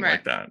or something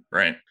like that,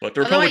 right? But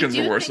the Republicans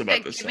are worse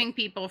about this. Giving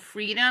people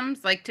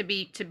freedoms, like to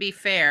be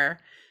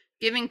fair,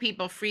 giving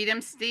people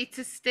freedom state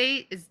to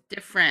state is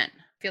different.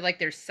 I feel like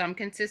there's some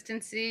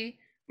consistency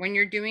when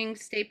you're doing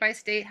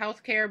state-by-state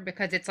healthcare,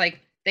 because it's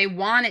like they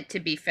want it to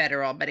be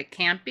federal, but it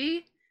can't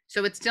be.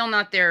 So it's still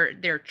not their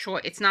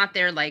choice. It's not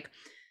their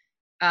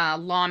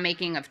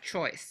lawmaking of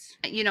choice.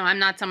 I'm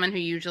not someone who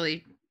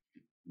usually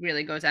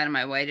really goes out of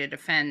my way to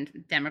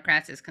defend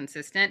Democrats as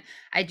consistent.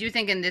 I do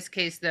think in this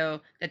case, though,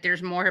 that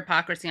there's more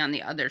hypocrisy on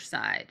the other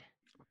side.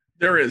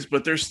 There is,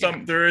 but there's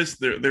some. There is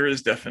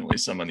definitely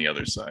some on the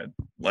other side.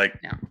 Like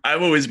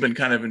I've always been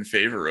kind of in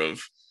favor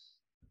of,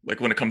 like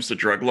when it comes to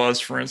drug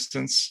laws, for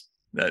instance,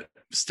 that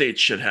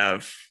states should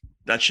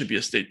be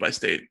a state by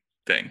state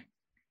thing.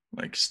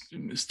 Like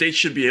states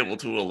should be able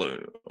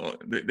to,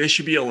 they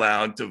should be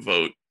allowed to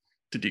vote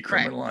to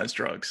decriminalize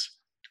drugs.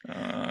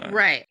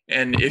 Right.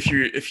 And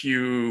if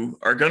you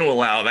are going to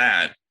allow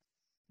that,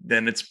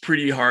 then it's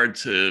pretty hard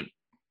to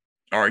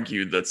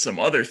argue that some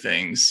other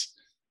things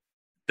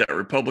that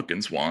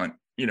Republicans want,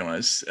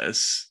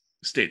 as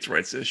states'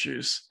 rights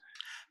issues.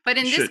 But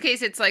in this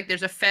case, it's like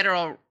there's a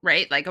federal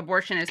right, like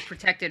abortion is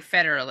protected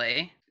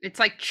federally. It's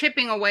like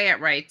chipping away at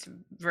rights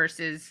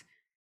versus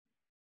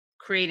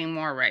creating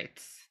more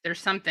rights. There's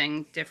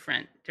something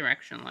different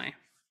directionally.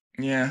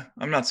 Yeah,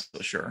 I'm not so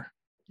sure.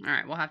 All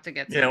right, we'll have to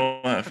get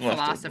some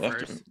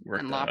philosophers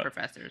and law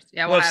professors.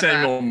 Yeah, we'll have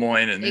Samuel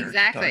Moyn in there.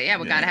 Exactly.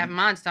 We got to have him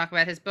on to talk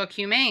about his book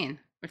Humane,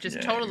 which is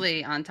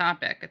totally on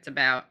topic. It's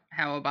about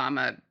how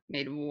Obama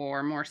made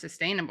war more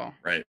sustainable.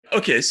 Right.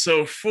 Okay,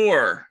 so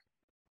 4.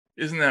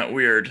 Isn't that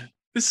weird?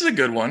 This is a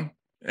good one.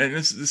 And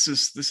this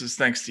is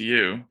thanks to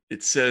you.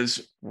 It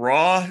says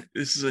raw.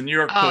 This is a New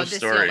York Post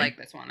story. You'll like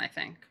this one, I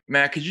think.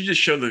 Matt, could you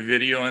just show the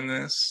video on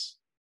this?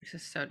 This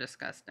is so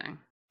disgusting.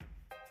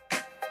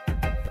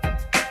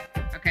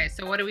 Okay,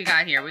 so what do we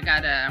got here? We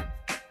got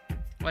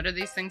what are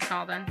these things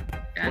called then?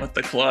 Okay. What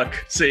the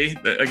cluck? See,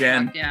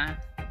 again. Yeah.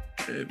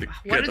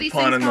 What are these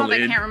things called?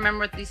 I can't remember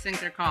what these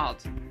things are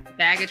called.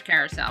 Baggage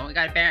carousel. We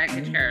got a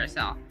baggage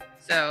carousel.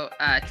 So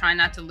try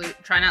not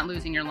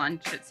losing your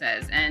lunch, it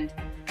says. And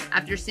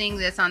after seeing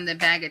this on the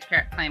baggage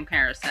claim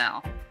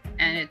carousel,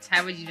 and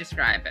how would you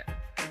describe it?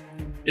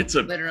 It's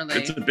a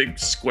big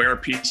square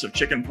piece of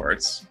chicken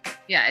parts.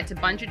 Yeah, it's a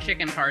bunch of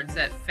chicken parts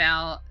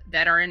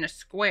that are in a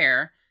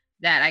square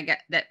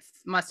that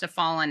must have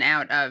fallen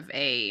out of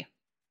a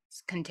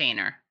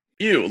container.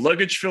 Ew,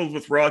 luggage filled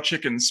with raw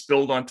chicken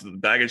spilled onto the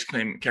baggage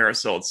claim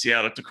carousel at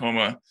Seattle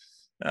Tacoma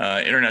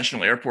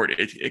International Airport,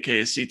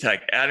 aka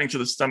SeaTac, adding to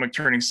the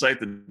stomach-turning sight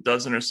the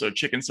dozen or so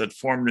chickens had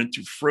formed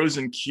into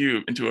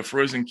a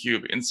frozen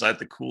cube inside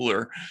the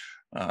cooler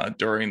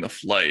during the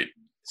flight.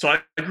 So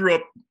I grew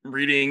up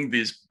reading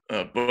these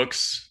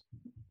books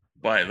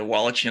by the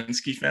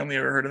Walachinsky family.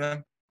 Ever heard of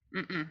them?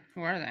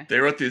 Who are they? They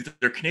wrote these.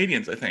 They're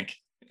Canadians, I think,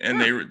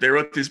 and they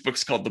wrote these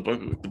books called the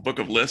Book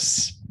of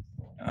Lists.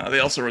 They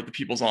also wrote the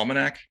People's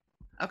Almanac.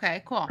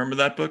 Okay, cool. Remember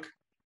that book?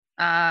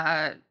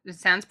 It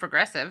sounds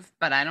progressive,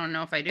 but I don't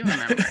know if I do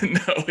remember.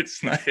 No,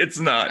 it's not. It's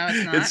not. No,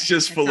 it's not. It's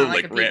just full of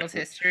like people's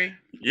history.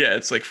 Yeah,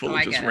 it's like full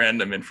of just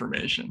random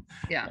information.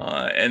 Yeah.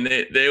 And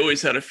they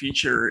always had a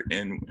feature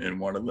in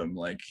one of them,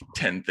 like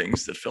 10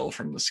 things that fell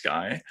from the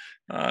sky.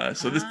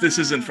 So this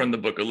isn't from the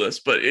Book of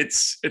Lists, but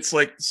it's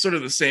like sort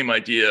of the same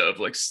idea of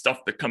like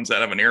stuff that comes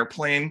out of an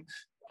airplane.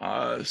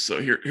 So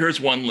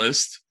here's one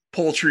list.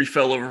 Poultry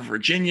fell over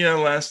Virginia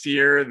last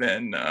year.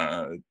 Then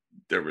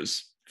there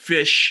was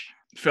fish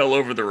fell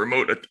over the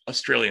remote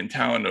Australian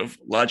town of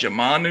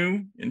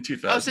Lajamanu in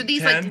 2010. Oh, so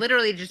these like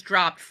literally just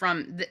dropped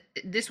from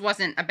this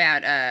wasn't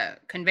about a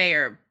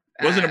conveyor.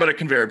 It wasn't about a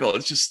conveyor belt.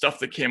 It's just stuff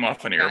that came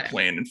off an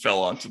airplane and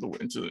fell onto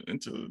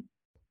into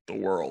the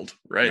world,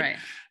 right?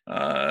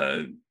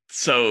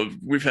 So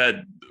we've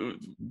had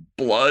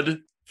blood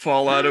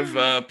fall out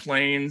of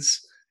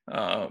planes,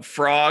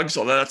 frogs,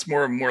 although that's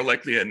more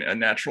likely a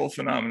natural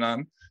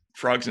phenomenon.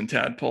 Frogs and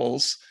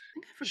tadpoles. I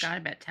think I forgot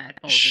about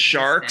tadpoles.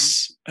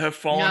 Sharks have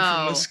fallen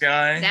from the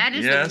sky. That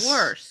is the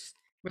worst.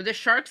 Were the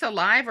sharks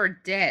alive or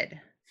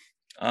dead?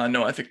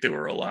 No, I think they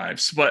were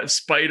alive.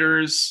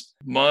 Spiders,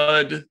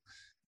 mud,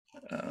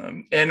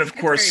 and of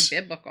course,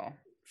 very biblical.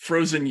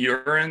 Frozen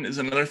urine is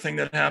another thing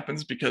that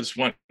happens because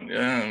when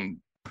you're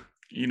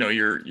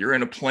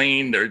in a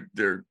plane,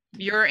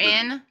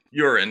 urine.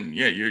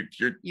 Yeah,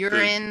 you're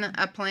in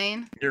a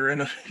plane. You're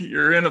in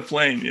a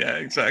plane. Yeah,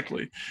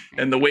 exactly.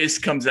 And the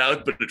waste comes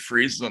out, but it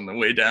freezes on the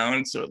way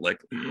down. So it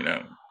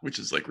which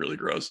is like really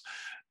gross.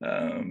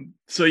 So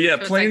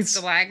planes. Like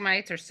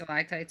stalagmites or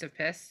stalactites of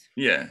piss.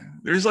 Yeah,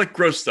 there's like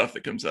gross stuff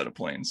that comes out of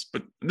planes,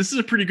 but this is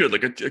a pretty good.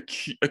 Like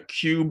a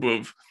cube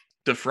of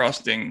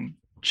defrosting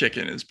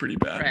chicken is pretty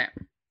bad. Right.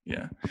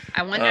 Yeah.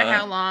 I wonder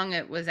how long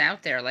it was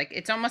out there. Like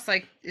it's almost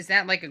like, is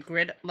that like a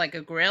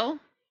grill?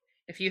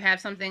 If you have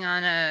something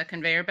on a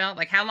conveyor belt,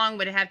 like how long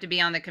would it have to be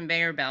on the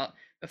conveyor belt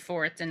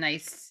before it's a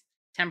nice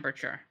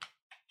temperature?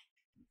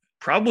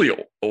 Probably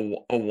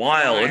a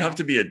while. It'd have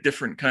to be a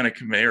different kind of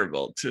conveyor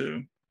belt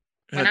too.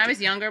 When I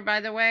was younger, by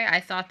the way, I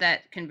thought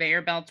that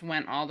conveyor belts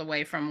went all the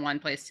way from one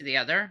place to the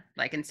other,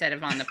 like instead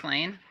of on the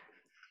plane.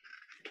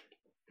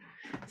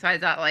 So I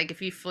thought like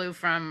if you flew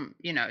from,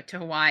 to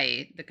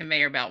Hawaii, the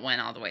conveyor belt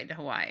went all the way to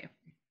Hawaii.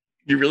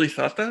 You really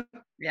thought that?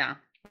 Yeah.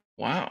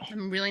 Wow.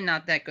 I'm really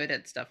not that good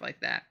at stuff like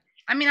that.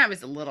 I mean, I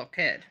was a little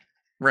kid.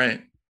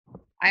 Right.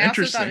 I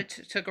also thought it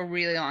took a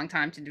really long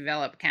time to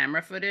develop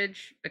camera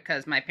footage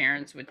because my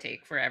parents would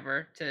take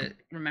forever to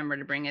remember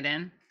to bring it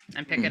in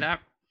and pick it up.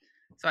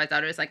 So I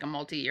thought it was like a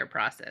multi-year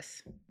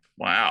process.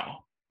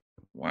 Wow.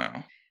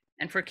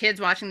 And for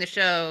kids watching the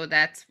show,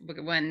 that's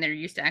when there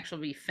used to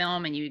actually be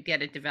film and you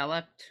get it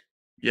developed.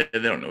 Yeah, they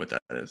don't know what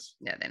that is.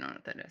 Yeah, they don't know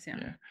what that is.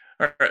 Yeah.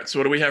 All right. So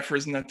what do we have for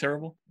Isn't That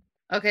Terrible?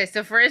 Okay,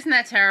 so for Isn't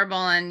That Terrible,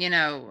 and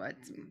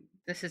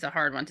this is a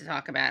hard one to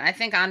talk about. I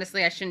think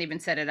honestly I shouldn't even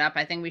set it up.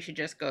 I think we should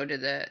just go to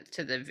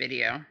the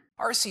video.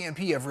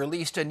 RCMP have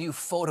released a new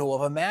photo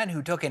of a man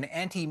who took an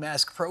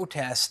anti-mask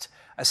protest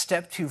a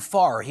step too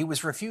far. He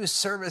was refused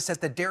service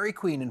at the Dairy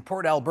Queen in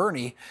Port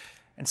Alberni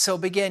and so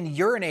began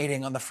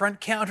urinating on the front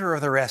counter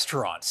of the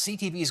restaurant.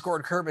 CTV's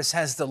Gord Kurbis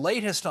has the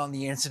latest on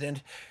the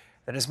incident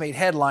that has made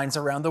headlines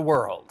around the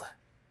world.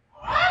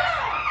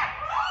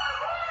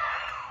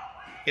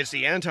 It's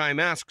the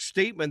anti-mask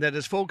statement that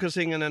is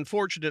focusing an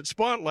unfortunate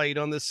spotlight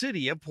on the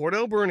city of Port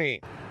Alberni.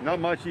 Not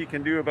much you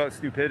can do about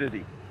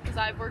stupidity. Because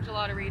I've worked a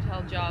lot of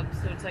retail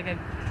jobs, so it's like I've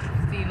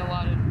seen a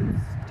lot of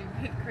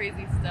stupid,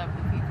 crazy stuff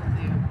that people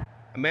do.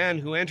 A man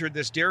who entered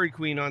this Dairy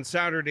Queen on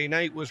Saturday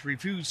night was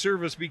refused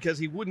service because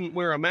he wouldn't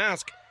wear a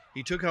mask.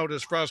 He took out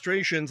his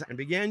frustrations and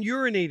began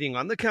urinating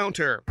on the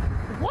counter.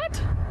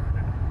 What?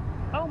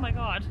 Oh my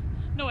God.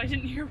 No, I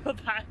didn't hear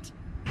about that.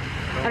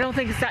 I don't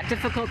think it's that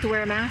difficult to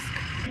wear a mask.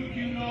 You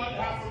do not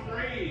have to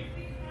breathe.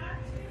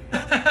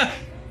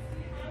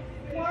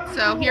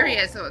 So here he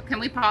is. So can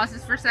we pause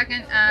this for a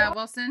second,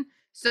 Wilson?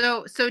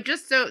 So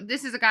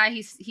this is a guy,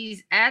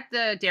 he's at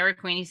the Dairy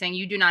Queen. He's saying,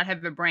 "You do not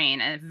have a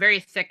brain," and a very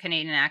thick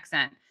Canadian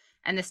accent.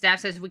 And the staff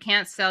says, "We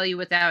can't sell you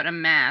without a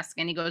mask."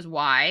 And he goes,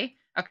 "Why?"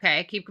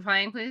 Okay, keep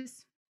playing,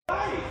 please.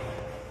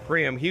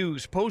 Graham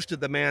Hughes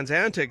posted the man's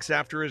antics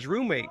after his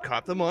roommate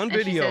caught them on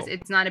video. She says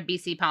it's not a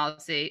BC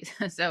policy.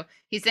 So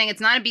he's saying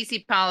it's not a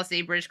BC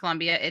policy, British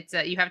Columbia. It's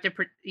you have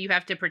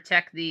to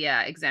protect the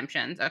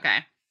exemptions. Okay.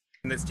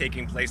 That's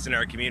taking place in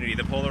our community,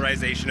 the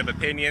polarization of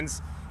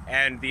opinions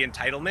and the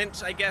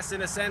entitlement, I guess,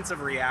 in a sense,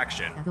 of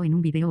reaction. The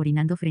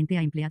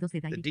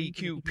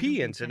DQP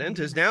incident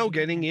is now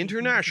getting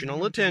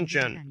international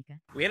attention.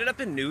 We ended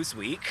up in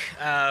Newsweek.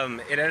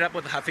 It ended up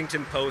with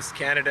Huffington Post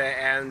Canada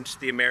and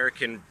the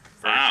American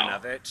version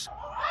of it.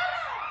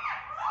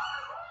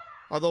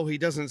 Although he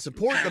doesn't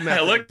support the I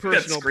method like of that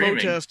personal screaming.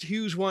 protest,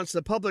 Hughes wants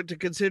the public to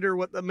consider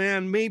what the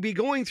man may be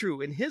going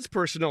through in his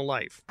personal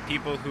life.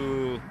 People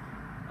who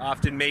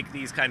often make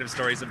these kind of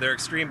stories of their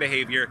extreme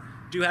behavior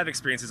do have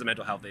experiences of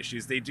mental health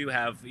issues. They do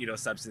have,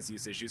 substance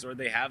use issues, or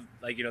they have,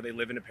 they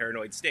live in a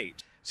paranoid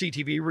state.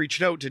 CTV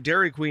reached out to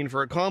Dairy Queen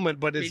for a comment,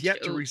 but is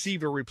yet to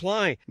receive a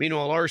reply.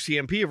 Meanwhile,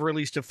 RCMP have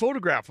released a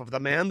photograph of the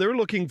man they're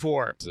looking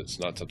for. It's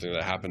not something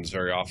that happens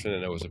very often,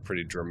 and it was a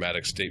pretty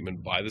dramatic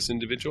statement by this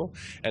individual.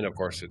 And of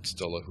course, it's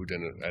still a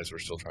whodunit as we're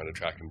still trying to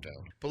track him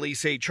down. Police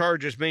say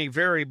charges may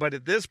vary, but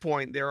at this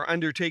point, they are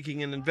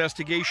undertaking an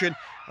investigation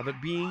of it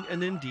being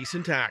an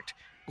indecent act.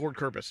 Gord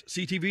Kurbis,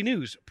 CTV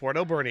News, Port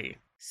Alberni.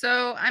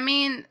 So, I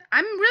mean,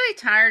 I'm really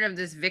tired of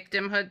this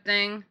victimhood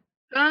thing.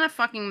 Put on a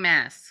fucking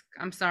mask.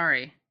 I'm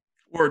sorry.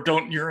 Or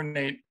don't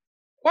urinate.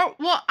 Well,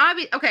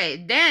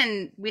 okay,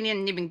 then we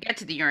didn't even get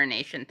to the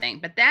urination thing,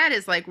 but that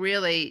is like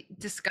really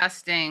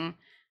disgusting.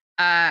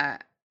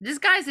 This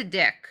guy's a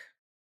dick.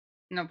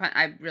 No pun,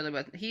 I really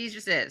wasn't. He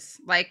just is.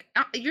 Like,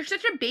 you're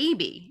such a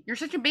baby. You're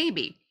such a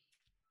baby.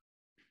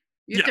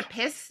 You have to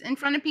piss in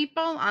front of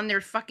people on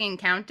their fucking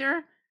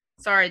counter.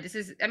 Sorry,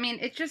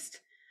 it's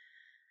just.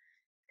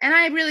 And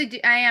I really do.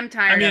 I am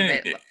tired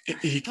of it.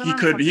 He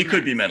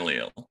could be mentally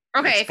ill.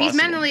 Okay, it's if he's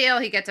possible. mentally ill,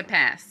 he gets a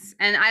pass.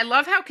 And I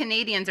love how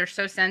Canadians are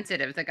so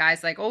sensitive. The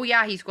guy's like, oh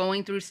yeah, he's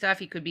going through stuff.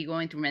 He could be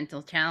going through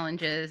mental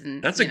challenges.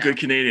 And That's a good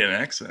Canadian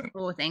accent.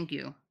 Oh, thank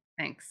you.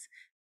 Thanks.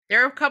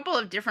 There are a couple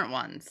of different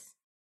ones.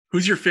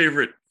 Who's your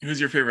favorite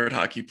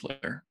hockey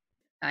player?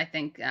 I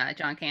think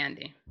John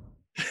Candy.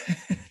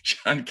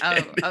 John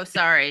Candy. Oh,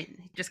 sorry.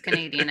 Just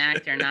Canadian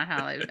actor, not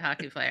Hollywood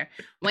hockey player.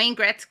 Wayne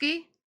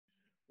Gretzky.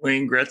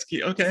 Wayne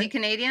Gretzky. Okay. Is he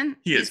Canadian?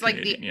 He's He's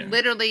Canadian, like yeah.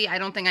 literally, I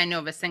don't think I know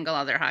of a single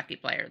other hockey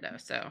player though.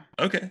 So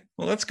Okay.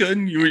 Well, that's good.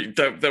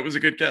 That was a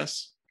good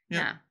guess.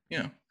 yeah.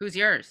 Yeah. Who's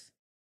yours?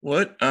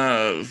 What?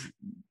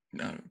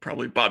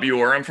 Probably Bobby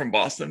Orr. I'm from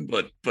Boston,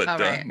 but Oh,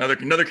 right.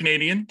 another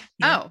Canadian.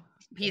 Oh,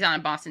 he's on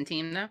a Boston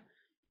team though.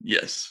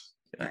 Yes.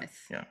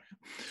 Nice. Yeah.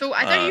 So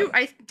I thought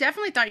I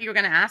definitely thought you were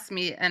going to ask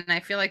me, and I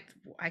feel like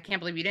I can't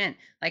believe you didn't.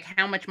 Like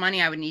how much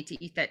money I would need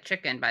to eat that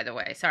chicken. By the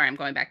way, sorry, I'm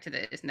going back to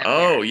the. Isn't that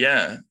weird?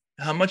 Yeah.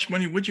 How much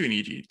money would you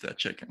need to eat that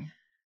chicken?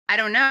 I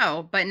don't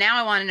know, but now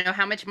I want to know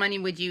how much money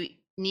would you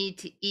need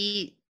to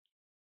eat.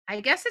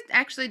 I guess it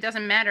actually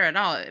doesn't matter at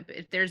all.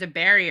 If there's a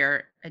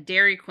barrier, a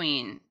Dairy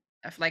Queen,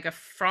 like a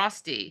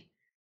Frosty,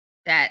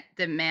 that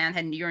the man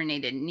had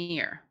urinated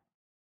near.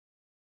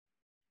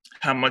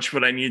 How much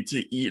would I need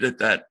to eat at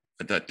that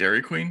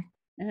Dairy Queen?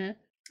 Mm-hmm.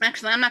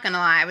 Actually, I'm not going to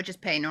lie. I would just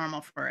pay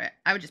normal for it.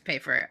 I would just pay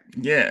for it.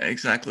 Yeah,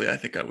 exactly. I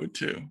think I would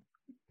too.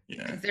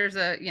 Yeah. 'Cause there's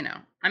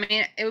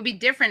it would be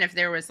different if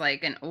there was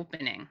like an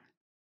opening.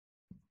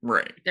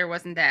 Right. There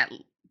wasn't that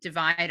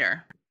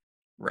divider.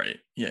 Right.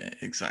 Yeah,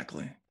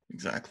 exactly.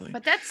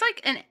 But that's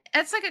like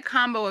a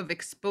combo of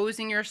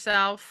exposing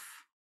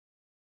yourself,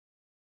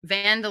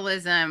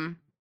 vandalism,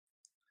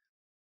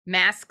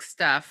 mask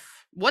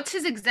stuff. What's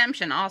his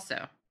exemption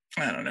also?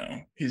 I don't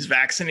know. He's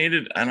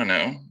vaccinated. I don't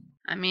know.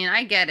 I mean,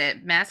 I get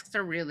it. Masks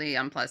are really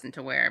unpleasant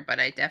to wear, but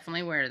I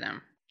definitely wear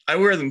them. I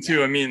wear them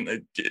too. I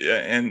mean,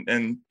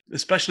 and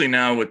especially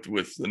now with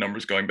the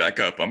numbers going back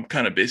up, I'm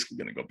kind of basically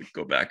going to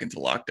go back into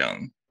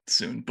lockdown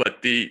soon.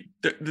 But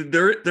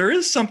there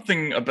is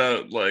something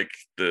about like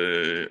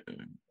the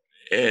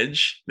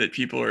edge that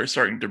people are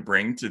starting to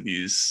bring to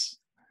these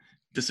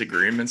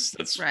disagreements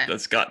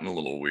that's gotten a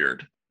little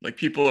weird. Like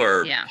people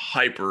are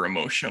hyper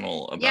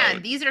emotional about. Yeah,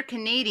 these are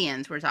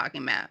Canadians we're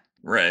talking about.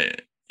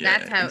 Right. Yeah,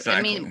 That's how. exactly.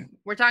 I mean,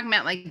 we're talking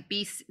about like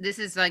This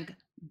is like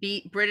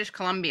British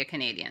Columbia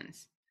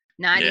Canadians.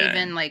 Not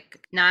even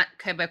like not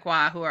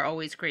Quebecois who are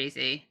always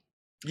crazy.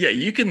 Yeah,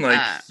 you can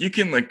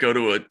go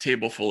to a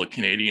table full of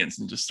Canadians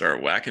and just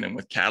start whacking them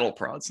with cattle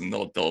prods, and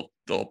they'll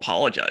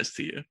apologize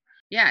to you.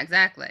 Yeah,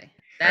 exactly.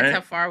 That's Right? how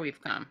far we've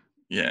come.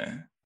 Yeah,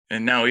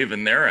 and now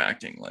even they're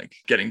acting like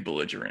getting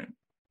belligerent.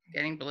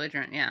 Getting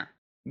belligerent. Yeah,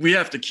 We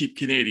have to keep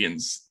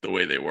Canadians the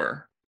way they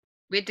were.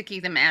 we have to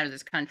keep them out of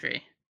this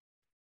country.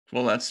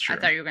 Well, that's true. I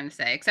thought you were going to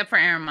say, except for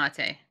Aaron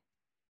Mate.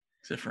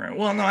 Except for I'm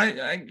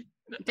in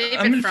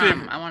David Frum.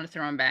 favor. I want to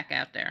throw him back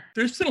out there.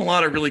 There's been a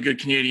lot of really good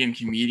Canadian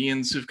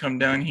comedians who've come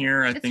down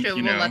here. I It's think true.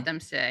 you We'll know. let them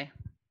stay.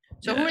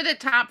 So who Yeah. are the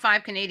top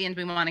 5 Canadians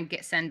we want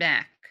to send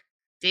back?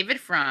 David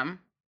Frum.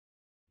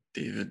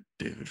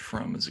 David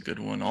Frum is a good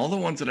one. All the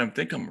ones that I'm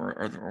thinking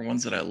are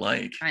ones that I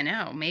like. I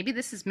know. Maybe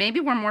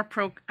we're more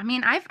pro. I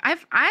mean, I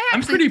actually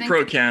I'm pretty think-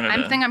 pro Canada.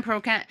 I think I'm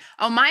pro Canada.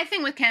 Oh, my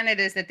thing with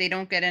Canada is that they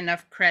don't get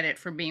enough credit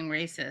for being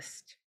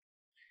racist.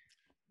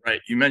 Right,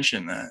 you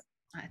mentioned that.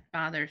 That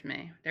bothers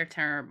me. They're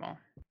terrible.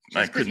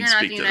 I Just because couldn't you're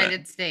not the speak to that.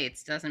 United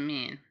States doesn't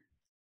mean.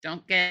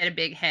 Don't get a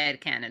big head,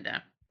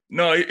 Canada.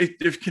 No,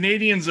 if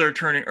Canadians are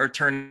turning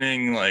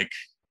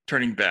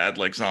bad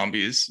like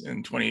zombies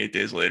in 28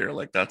 days later,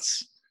 like that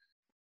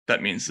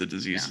means the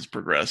disease has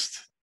progressed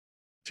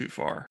too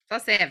far.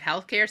 Plus, they have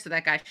healthcare, so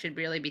that guy should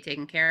really be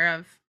taken care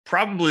of.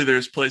 Probably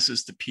there's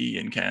places to pee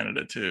in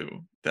Canada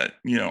too that,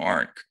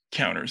 aren't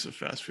counters of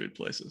fast food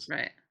places.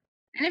 Right.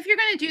 And if you're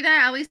going to do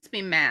that, at least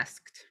be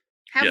masked.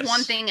 Have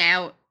one thing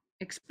out,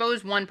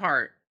 expose one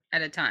part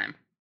at a time.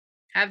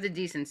 Have the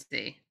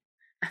decency.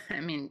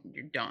 I mean,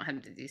 you don't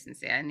have the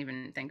decency. I didn't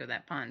even think of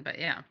that pun, but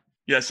yeah.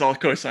 Yes, I'll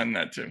co-sign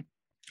that too.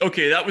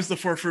 Okay, that was the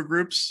 4 food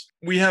groups.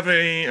 We have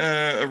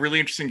a really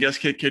interesting guest,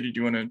 Kate. Katie,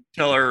 do you want to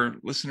tell our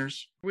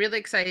listeners? Really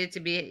excited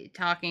to be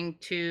talking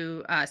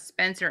to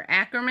Spencer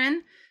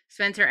Ackerman.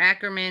 Spencer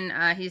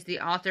Ackerman, he's the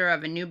author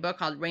of a new book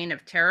called Reign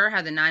of Terror,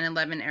 How the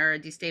 9/11 Era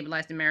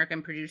Destabilized America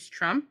and Produced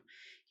Trump.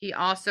 He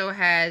also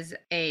has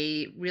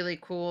a really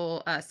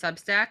cool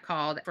Substack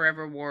called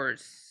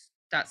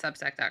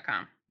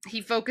foreverwars.substack.com.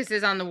 He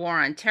focuses on the war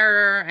on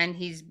terror, and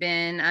he's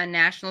been a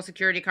national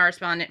security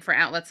correspondent for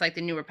outlets like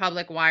The New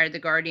Republic, Wired, The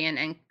Guardian,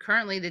 and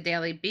currently The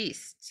Daily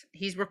Beast.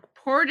 He's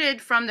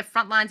reported from the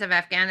front lines of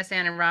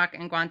Afghanistan, Iraq,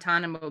 and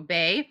Guantanamo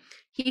Bay.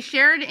 He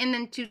shared in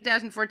the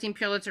 2014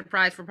 Pulitzer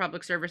Prize for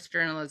Public Service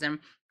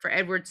Journalism for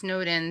Edward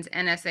Snowden's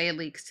NSA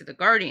leaks to The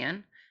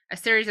Guardian, a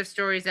series of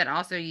stories that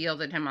also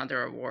yielded him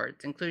other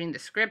awards, including the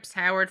Scripps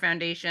Howard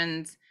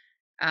Foundation's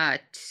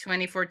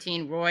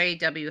 2014 Roy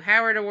W.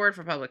 Howard Award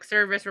for Public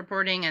Service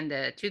Reporting and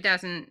the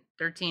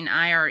 2013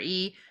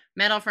 IRE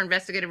Medal for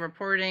Investigative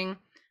Reporting.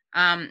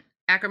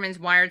 Ackerman's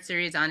Wired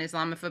series on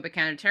Islamophobic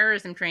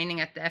counterterrorism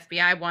training at the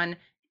FBI won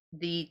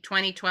the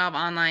 2012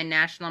 Online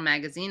National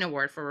Magazine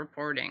Award for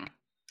reporting.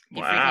 He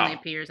frequently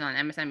appears on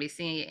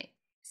MSNBC,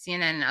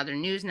 CNN, and other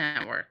news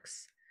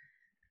networks.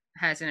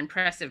 Has an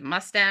impressive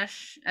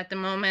mustache at the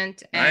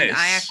moment. And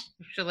nice.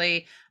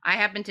 I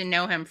happen to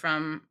know him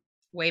from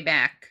way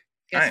back.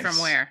 Guess from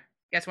where?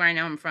 Guess where I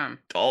know him from?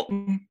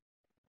 Dalton?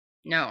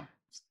 No.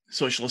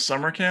 Socialist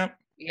Summer Camp?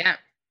 Yeah.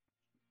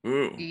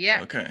 Ooh.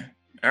 Yeah. Okay.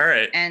 All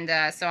right. And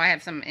so I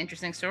have some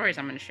interesting stories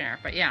I'm going to share,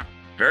 but yeah.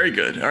 Very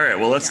good. All right.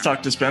 Well, let's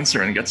talk to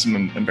Spencer and get some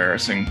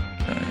embarrassing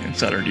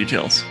insider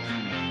details.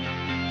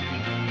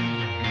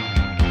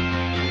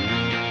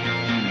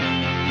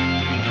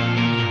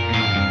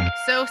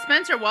 So,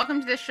 Spencer, welcome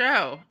to the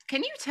show.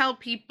 Can you tell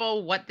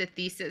people what the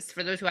thesis,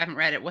 for those who haven't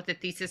read it, what the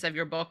thesis of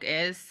your book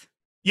is?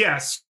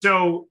 Yes.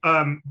 So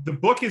the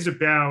book is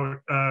about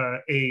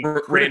a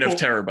Reign of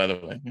Terror, by the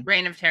way.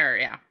 Reign of Terror,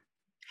 yeah.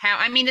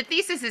 The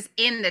thesis is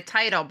in the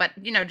title, but,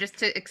 just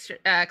to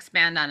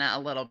expand on it a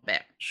little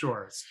bit.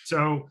 Sure.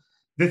 So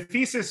the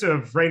thesis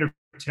of Reign of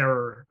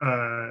Terror,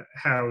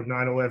 how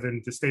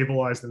 9/11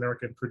 destabilized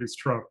America and produced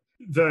Trump.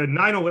 The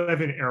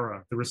 9/11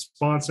 era, the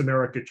response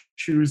America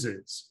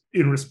chooses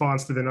in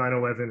response to the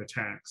 9/11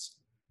 attacks,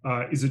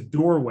 is a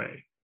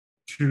doorway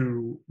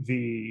to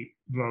the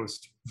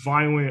most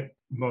violent,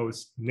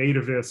 most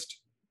nativist,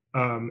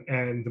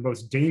 and the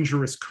most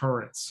dangerous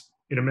currents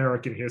in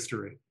American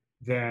history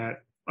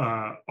that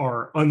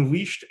are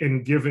unleashed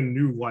and given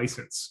new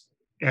license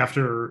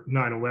after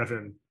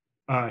 9/11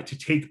 to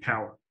take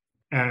power,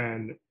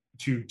 and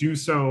to do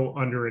so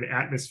under an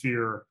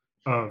atmosphere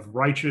of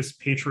righteous,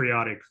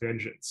 patriotic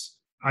vengeance.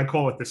 I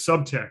call it the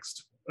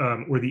subtext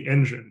or the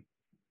engine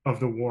of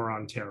the war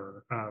on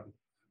terror.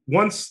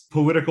 Once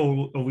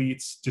political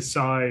elites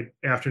decide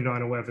after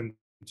 9/11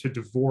 to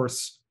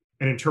divorce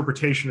an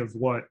interpretation of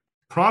what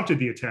prompted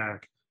the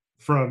attack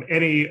from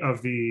any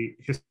of the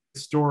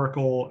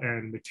historical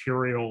and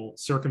material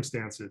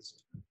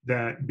circumstances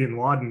that bin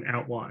Laden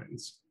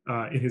outlines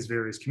in his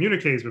various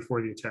communiques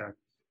before the attack,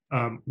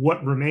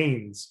 what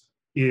remains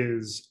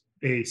is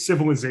a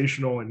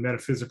civilizational and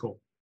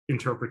metaphysical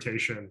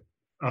interpretation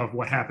of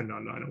what happened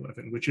on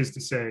 9/11, which is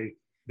to say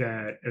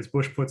that, as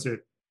Bush puts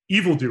it,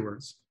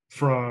 evildoers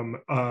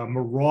from a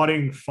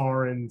marauding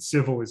foreign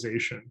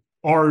civilization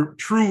are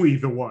truly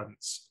the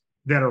ones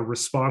that are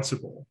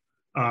responsible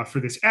for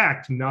this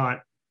act,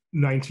 not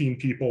 19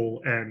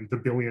 people and the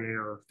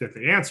billionaire that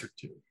they answered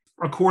to.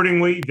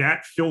 Accordingly,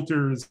 that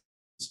filters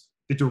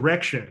the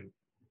direction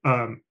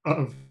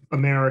of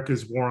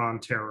America's war on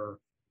terror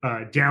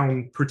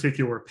down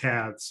particular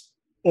paths,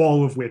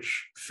 all of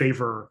which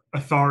favor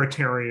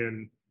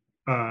authoritarian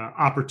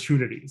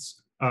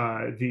opportunities,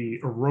 the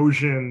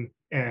erosion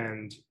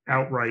and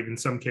outright, in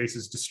some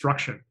cases,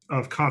 destruction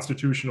of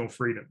constitutional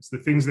freedoms, the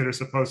things that are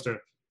supposed to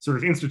sort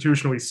of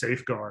institutionally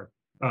safeguard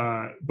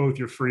both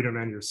your freedom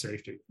and your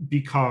safety,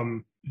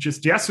 become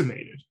just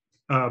decimated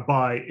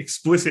by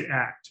explicit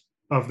act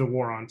of the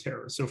war on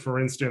terror. So, for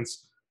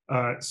instance,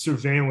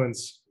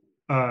 surveillance,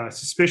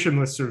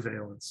 suspicionless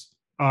surveillance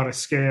on a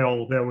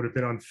scale that would have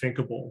been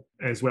unthinkable,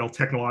 as well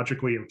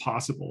technologically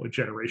impossible a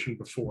generation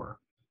before,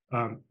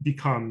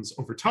 becomes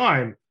over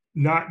time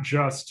not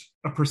just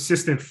a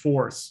persistent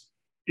force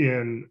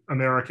in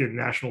American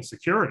national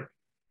security,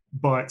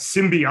 but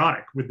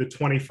symbiotic with the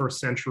 21st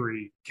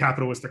century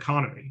capitalist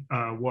economy,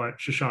 what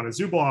Shoshana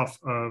Zuboff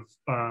of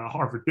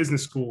Harvard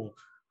Business School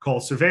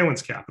calls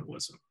surveillance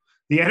capitalism.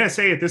 The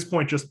NSA at this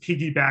point just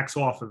piggybacks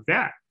off of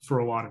that for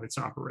a lot of its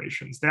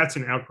operations. That's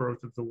an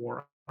outgrowth of the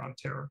war on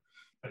terror.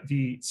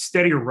 The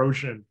steady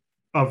erosion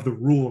of the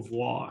rule of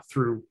law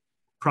through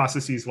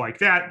processes like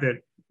that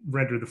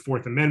render the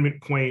Fourth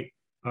Amendment quaint,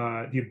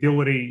 the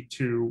ability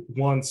to,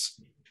 once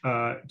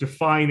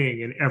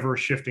defining an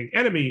ever-shifting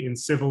enemy in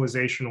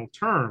civilizational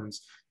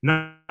terms,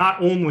 not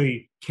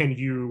only can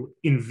you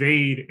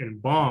invade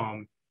and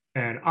bomb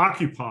and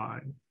occupy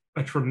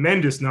a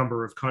tremendous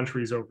number of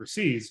countries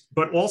overseas,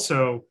 but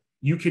also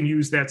you can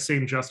use that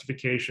same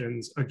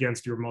justifications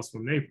against your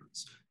Muslim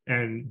neighbors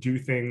and do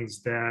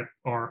things that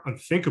are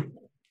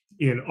unthinkable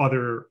in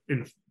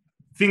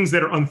things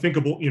that are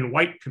unthinkable in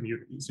white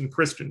communities, in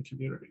Christian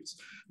communities,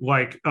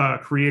 like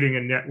creating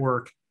a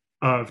network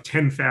of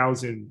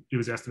 10,000, it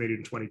was estimated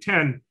in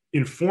 2010,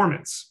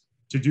 informants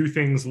to do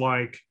things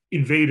like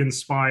invade and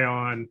spy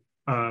on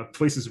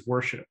places of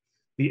worship.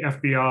 The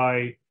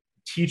FBI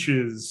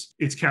teaches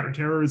its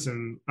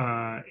counterterrorism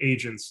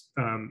agents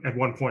at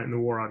one point in the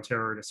war on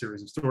terror, in a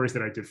series of stories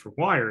that I did for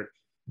Wired,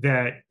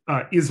 that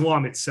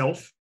Islam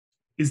itself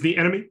is the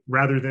enemy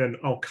rather than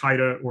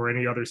Al-Qaeda or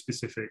any other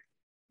specific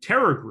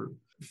terror group.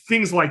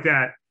 Things like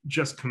that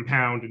just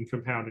compound and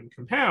compound and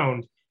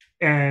compound.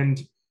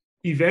 And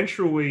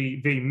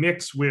eventually they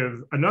mix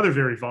with another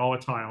very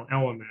volatile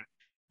element,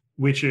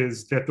 which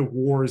is that the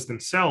wars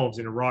themselves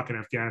in Iraq and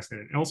Afghanistan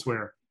and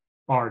elsewhere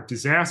are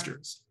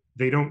disasters.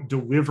 They don't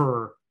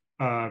deliver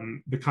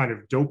the kind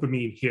of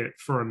dopamine hit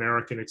for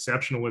American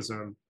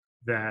exceptionalism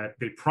that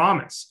they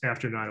promise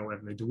after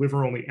 9/11. They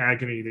deliver only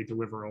agony, they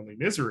deliver only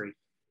misery.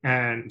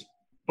 And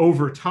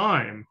over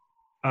time,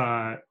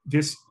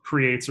 this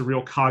creates a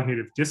real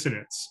cognitive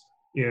dissonance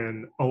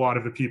in a lot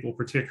of the people,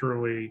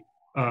 particularly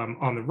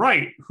on the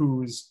right,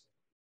 whose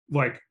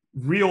like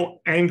real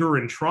anger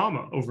and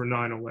trauma over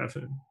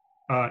 9/11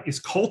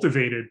 is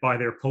cultivated by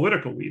their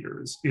political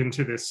leaders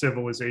into this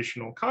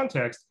civilizational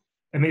context.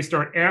 And they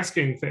start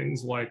asking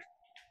things like,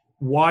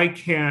 why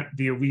can't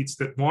the elites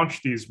that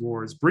launch these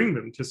wars bring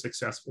them to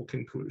successful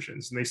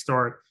conclusions? And they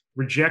start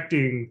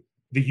rejecting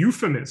the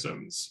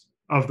euphemisms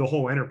of the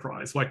whole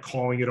enterprise, like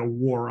calling it a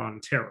war on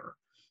terror,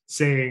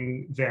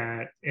 saying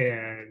that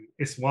an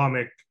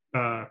Islamic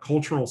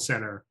cultural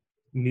center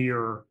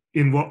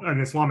an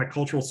Islamic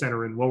cultural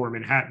center in Lower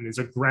Manhattan is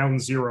a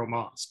ground zero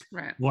mosque.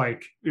 Right.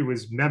 Like it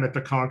was Mehmet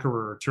the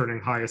Conqueror turning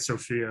Hagia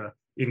Sophia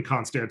in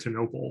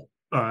Constantinople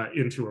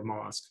into a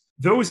mosque.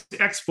 Those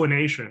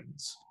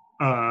explanations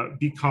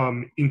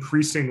become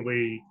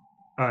increasingly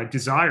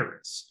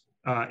desirous,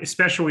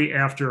 especially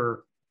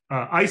after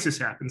ISIS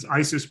happens.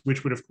 ISIS,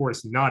 which would of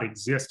course not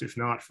exist if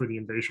not for the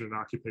invasion and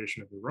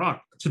occupation of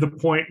Iraq, to the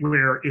point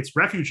where its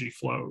refugee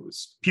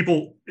flows,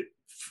 people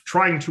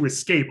trying to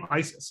escape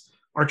ISIS,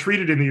 are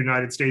treated in the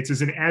United States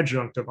as an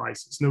adjunct of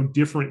ISIS, no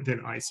different than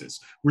ISIS.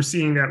 We're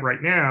seeing that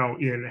right now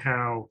in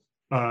how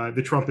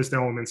the Trumpist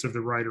elements of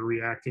the right are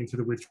reacting to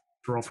the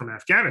withdrawal from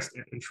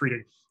Afghanistan and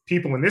treating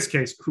people, in this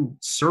case, who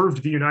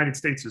served the United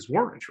States'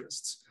 war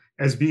interests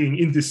as being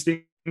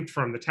indistinct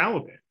from the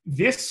Taliban.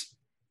 This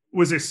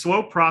was a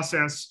slow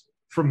process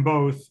from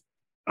both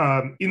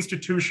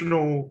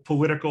institutional,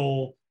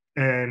 political,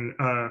 and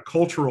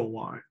cultural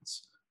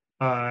lines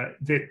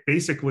that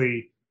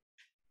basically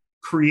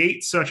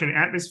create such an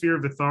atmosphere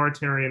of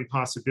authoritarian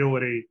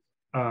possibility,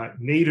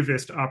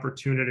 nativist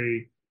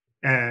opportunity,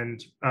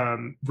 and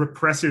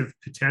repressive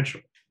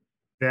potential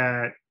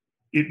that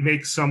it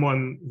makes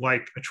someone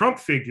like a Trump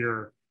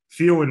figure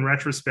feel in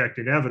retrospect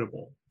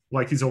inevitable,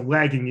 like he's a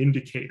lagging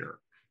indicator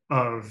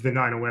of the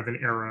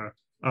 9/11 era,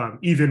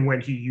 even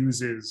when he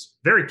uses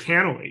very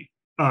cannily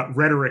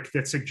rhetoric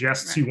that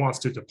suggests he wants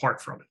to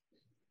depart from it.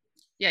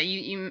 Yeah,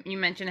 you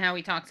mentioned how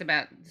he talks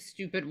about the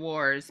stupid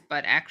wars,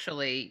 but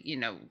actually,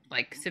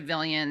 like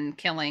civilian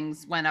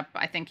killings went up.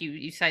 I think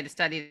you cite a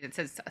study that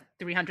says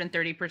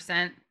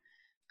 330%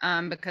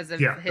 because of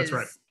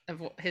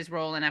his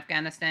role in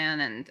Afghanistan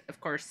and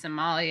of course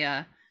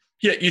Somalia.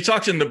 Yeah, you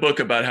talked in the book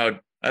about how,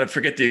 I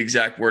forget the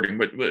exact wording,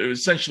 but it was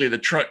essentially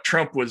that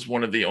Trump was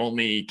one of the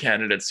only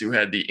candidates who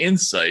had the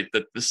insight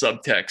that the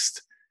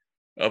subtext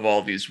of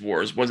all these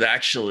wars was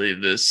actually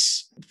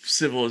this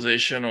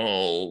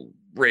civilizational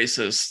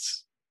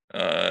racist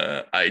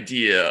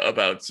idea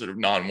about sort of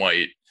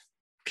non-white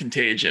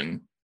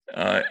contagion,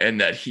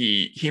 and that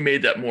he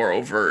made that more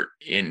overt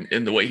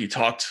in the way he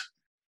talked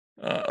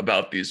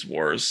about these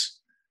wars.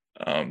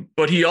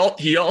 But he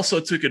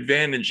also took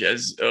advantage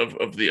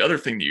of the other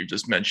thing that you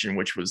just mentioned,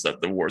 which was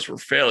that the wars were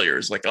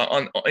failures. Like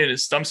in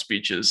his stump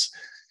speeches,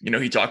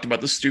 he talked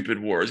about the stupid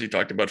wars. He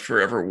talked about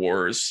forever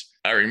wars.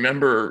 I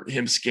remember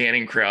him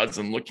scanning crowds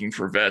and looking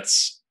for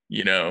vets,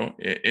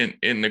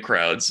 in the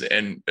crowds,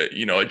 and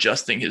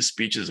adjusting his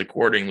speeches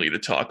accordingly to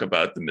talk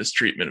about the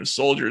mistreatment of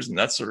soldiers and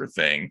that sort of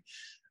thing.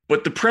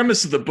 But the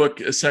premise of the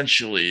book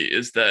essentially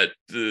is that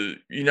the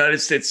United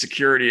States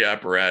security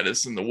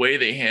apparatus and the way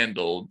they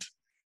handled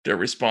their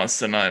response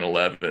to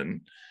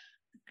 9/11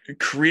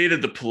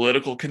 created the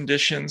political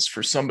conditions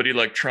for somebody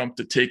like Trump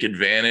to take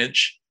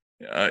advantage.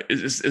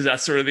 Is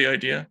that sort of the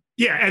idea?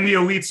 Yeah, and the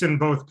elites in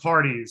both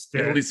parties,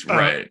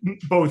 right,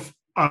 both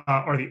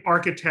are the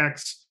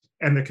architects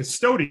and the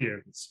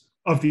custodians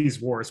of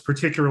these wars,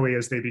 particularly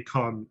as they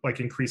become like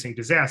increasing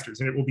disasters.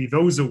 And it will be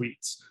those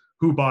elites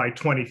who by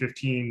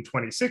 2015,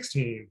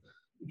 2016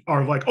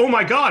 are like, oh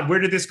my God, where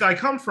did this guy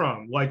come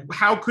from? Like,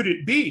 how could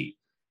it be?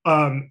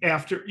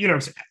 After,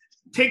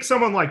 take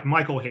someone like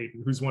Michael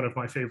Hayden, who's one of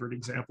my favorite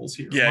examples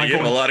here. Yeah, Michael, you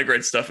have a lot of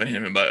great stuff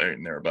in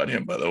there about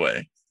him, by the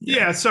way.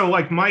 Yeah, so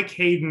like Mike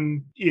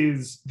Hayden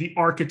is the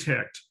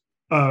architect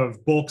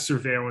of bulk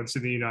surveillance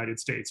in the United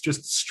States,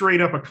 just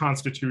straight up a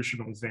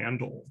constitutional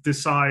vandal,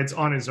 decides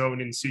on his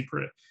own in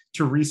secret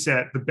to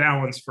reset the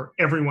balance for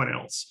everyone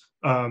else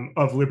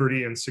of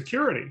liberty and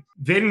security.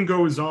 Then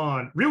goes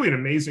on, really an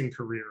amazing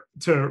career,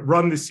 to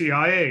run the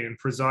CIA and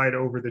preside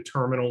over the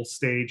terminal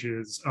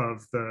stages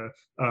of the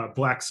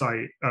black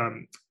site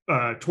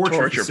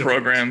torture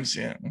programs.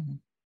 Yeah,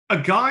 a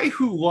guy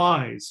who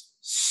lies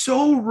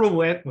so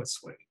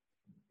relentlessly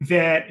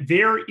that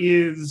there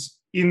is,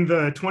 in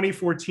the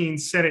 2014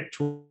 Senate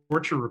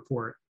torture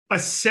report, a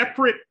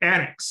separate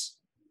annex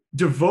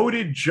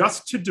devoted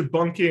just to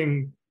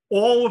debunking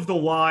all of the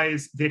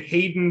lies that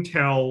Hayden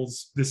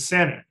tells the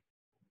Senate,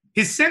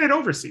 his Senate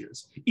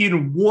overseers,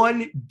 in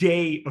one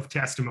day of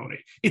testimony.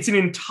 It's an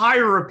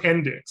entire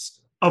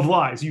appendix of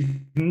lies. You've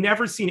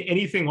never seen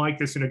anything like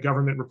this in a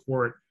government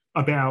report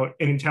about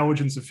an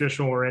intelligence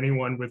official or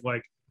anyone with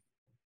like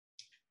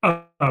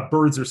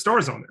birds or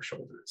stars on their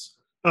shoulders.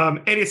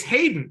 And it's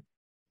Hayden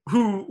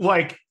who,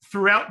 like,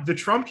 throughout the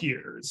Trump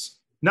years,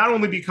 not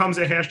only becomes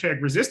a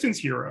hashtag resistance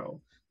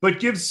hero, but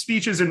gives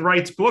speeches and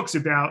writes books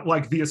about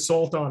like the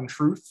assault on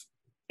truth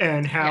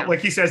and how,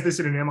 like he says this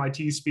in an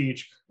MIT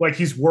speech, like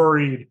he's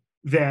worried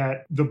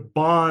that the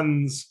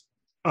bonds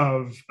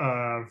of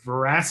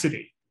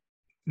veracity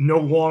no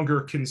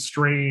longer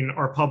constrain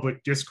our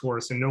public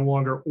discourse and no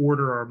longer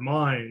order our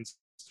minds.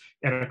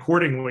 And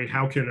accordingly,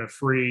 how can a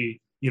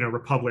free,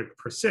 republic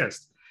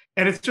persist?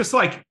 And it's just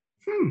like,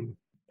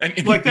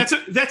 and like that's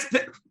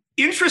the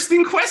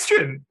interesting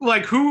question.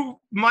 Like, who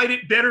might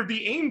it better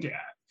be aimed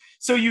at?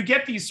 So you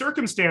get these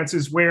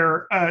circumstances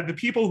where the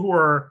people who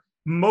are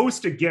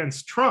most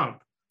against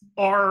Trump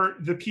are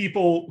the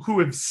people who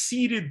have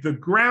ceded the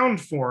ground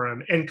for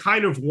him and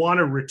kind of want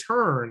to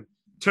return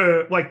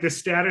to like the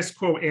status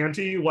quo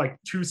ante, like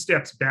 2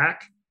 steps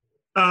back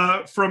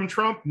from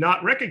Trump,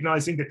 not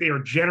recognizing that they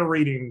are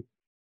generating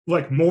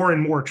like more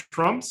and more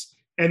Trumps,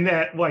 and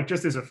that like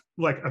just as a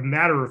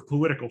matter of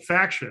political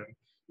faction,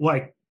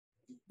 like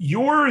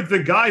you're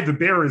the guy the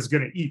bear is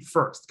going to eat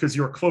first because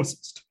you're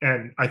closest.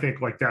 And I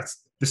think like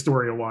that's the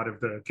story a lot of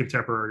the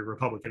contemporary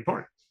Republican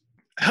Party.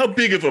 How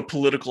big of a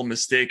political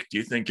mistake do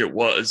you think it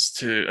was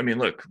to, I mean,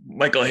 look,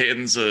 Michael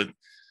Hayden's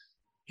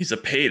he's a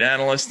paid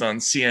analyst on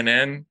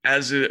CNN,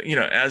 as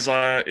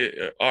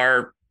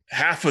are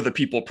half of the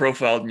people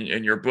profiled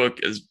in your book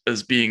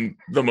as being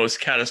the most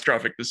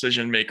catastrophic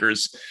decision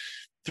makers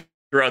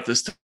throughout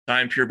this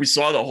time period. We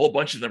saw the whole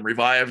bunch of them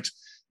revived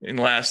in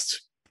the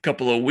last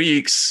couple of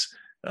weeks.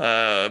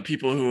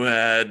 People who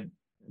had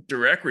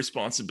direct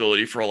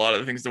responsibility for a lot of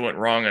the things that went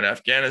wrong in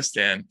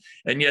Afghanistan,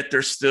 and yet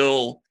they're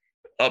still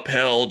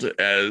upheld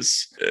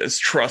as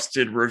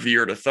trusted,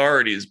 revered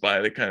authorities by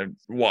the kind of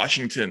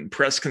Washington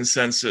press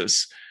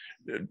consensus.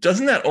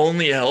 Doesn't that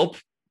only help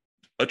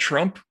a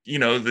Trump?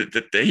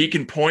 That he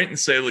can point and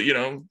say,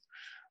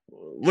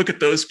 look at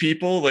those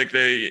people, like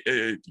they,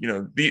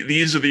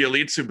 these are the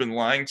elites who've been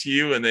lying to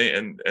you,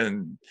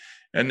 and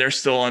they're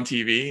still on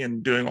TV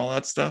and doing all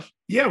that stuff.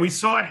 Yeah, we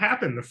saw it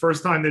happen the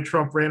first time that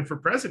Trump ran for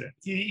president.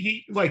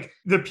 He like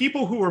the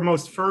people who were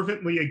most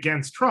fervently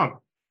against Trump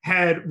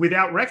had,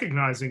 without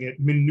recognizing it,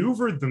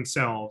 maneuvered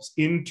themselves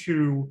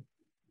into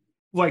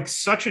like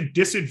such a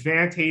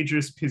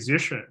disadvantageous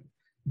position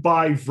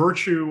by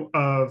virtue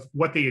of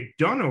what they had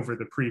done over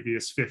the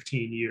previous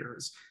 15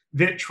 years,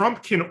 that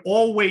Trump can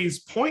always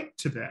point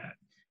to that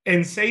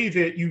and say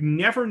that you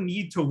never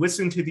need to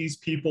listen to these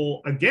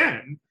people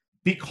again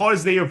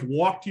because they have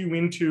walked you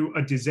into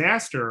a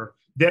disaster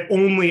that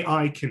only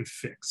I can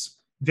fix,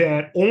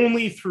 that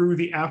only through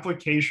the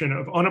application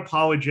of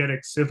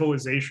unapologetic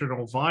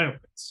civilizational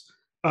violence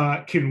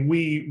can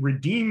we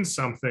redeem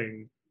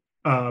something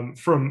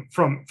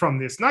from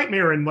this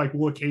nightmare. And like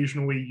we'll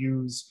occasionally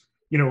use,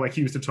 like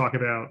he used to talk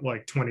about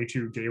like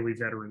 22 daily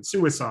veteran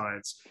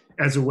suicides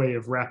as a way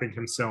of wrapping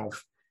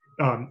himself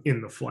in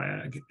the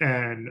flag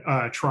and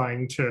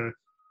trying to,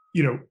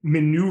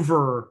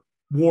 maneuver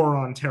war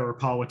on terror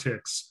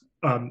politics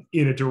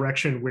in a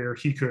direction where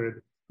he could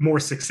more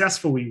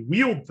successfully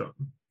wield them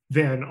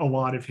than a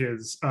lot of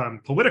his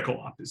political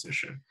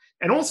opposition.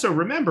 And also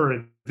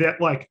remember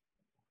that like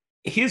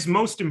his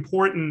most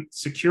important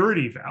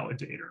security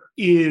validator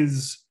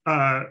is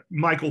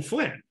Michael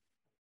Flynn,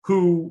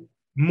 who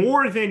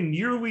more than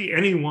nearly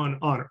anyone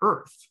on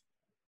earth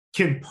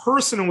can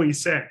personally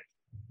say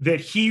that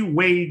he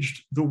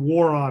waged the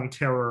war on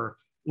terror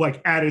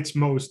like at its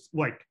most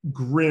like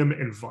grim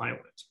and violent.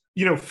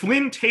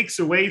 Flynn takes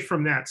away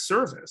from that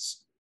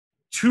service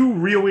 2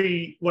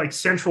 really like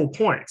central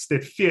points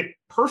that fit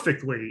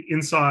perfectly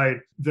inside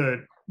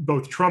the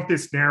both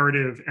Trumpist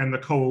narrative and the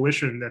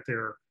coalition that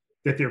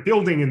they're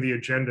building in the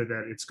agenda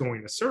that it's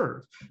going to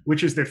serve,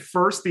 which is that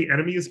first, the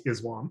enemy is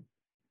Islam.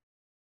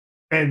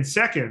 And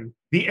second,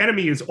 the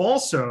enemy is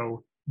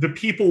also the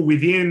people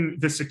within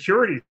the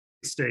security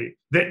state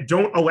that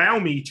don't allow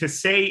me to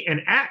say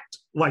and act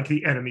like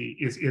the enemy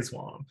is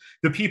Islam.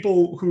 The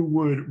people who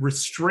would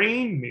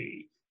restrain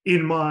me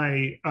in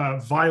my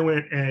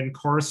violent and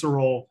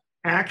carceral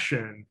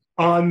action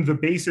on the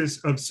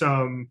basis of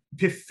some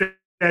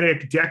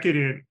pathetic,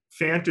 decadent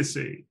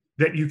fantasy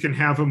that you can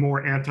have a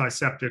more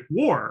antiseptic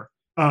war,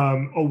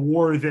 a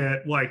war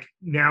that like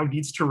now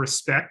needs to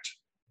respect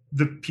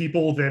the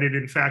people that it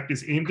in fact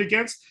is aimed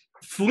against.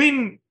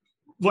 Flynn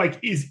like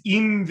is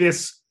in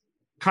this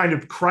kind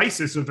of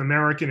crisis of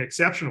American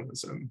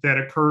exceptionalism that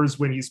occurs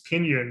when he's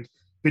pinioned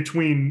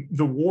between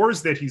the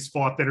wars that he's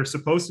fought that are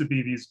supposed to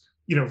be these,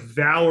 you know,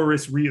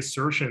 valorous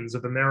reassertions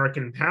of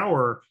American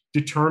power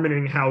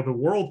determining how the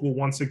world will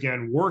once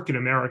again work in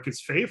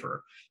America's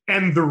favor,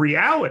 and the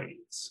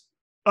realities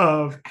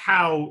of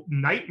how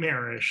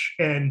nightmarish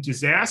and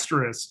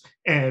disastrous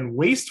and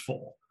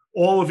wasteful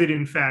all of it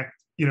in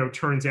fact, you know,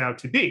 turns out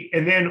to be.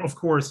 And then of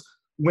course,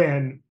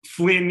 when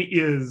Flynn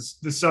is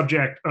the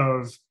subject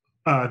of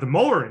the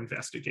Mueller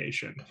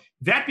investigation,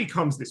 that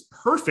becomes this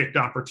perfect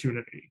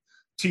opportunity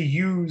to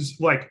use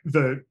like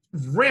the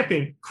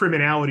rampant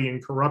criminality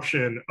and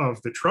corruption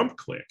of the Trump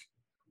clique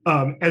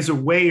as a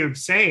way of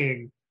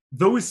saying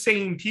those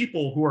same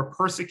people who are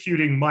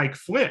persecuting Mike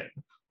Flynn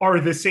are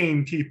the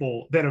same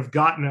people that have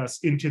gotten us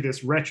into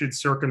this wretched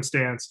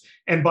circumstance.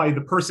 And by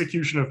the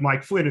persecution of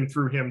Mike Flynn and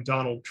through him,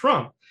 Donald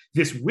Trump,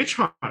 this witch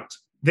hunt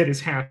that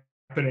is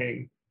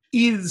happening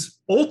is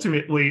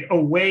ultimately a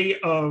way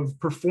of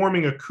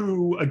performing a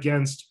coup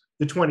against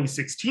the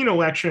 2016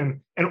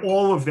 election. And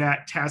all of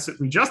that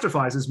tacitly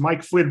justifies, as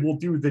Mike Flynn will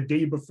do the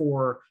day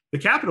before the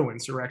Capitol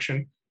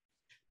insurrection,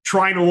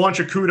 trying to launch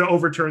a coup to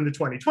overturn the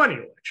 2020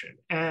 election.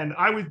 And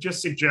I would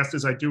just suggest,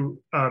 as I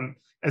do,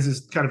 as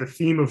is kind of a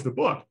theme of the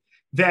book,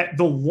 that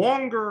the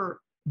longer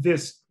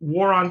this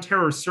war on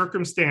terror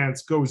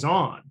circumstance goes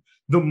on,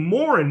 the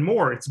more and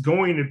more it's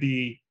going to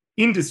be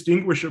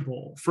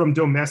indistinguishable from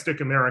domestic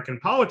American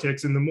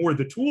politics, and the more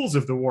the tools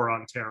of the war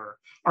on terror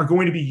are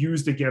going to be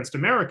used against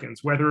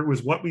Americans, whether it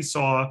was what we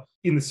saw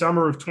in the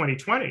summer of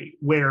 2020,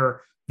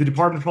 where the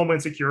Department of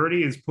Homeland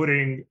Security is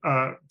putting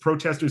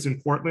protesters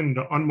in Portland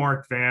into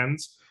unmarked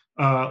vans,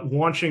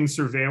 launching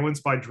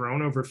surveillance by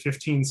drone over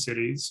 15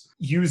 cities,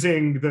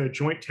 using the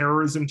Joint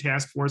Terrorism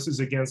Task Forces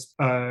against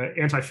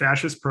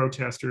anti-fascist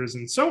protesters,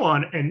 and so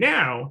on. And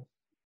now,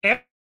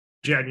 after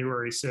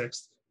January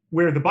 6th,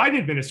 where the Biden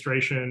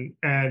administration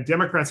and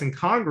Democrats in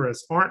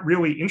Congress aren't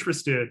really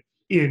interested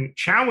in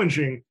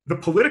challenging the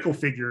political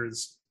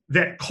figures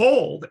that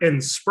called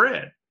and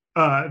spread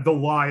the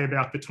lie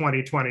about the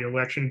 2020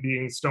 election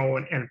being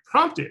stolen and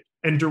prompted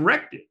and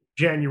directed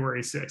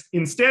January 6th.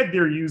 Instead,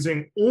 they're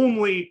using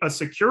only a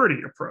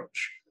security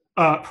approach,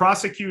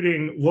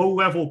 prosecuting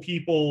low-level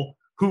people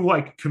who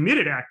like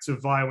committed acts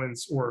of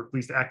violence or at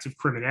least acts of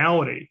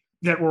criminality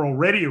that were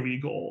already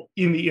illegal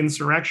in the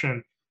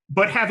insurrection,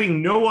 but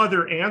having no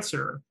other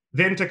answer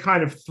than to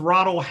kind of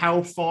throttle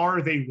how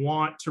far they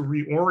want to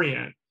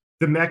reorient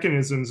the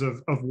mechanisms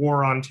of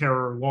war on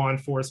terror, law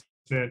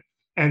enforcement,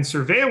 and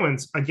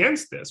surveillance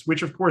against this,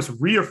 which of course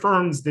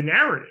reaffirms the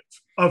narrative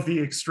of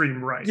the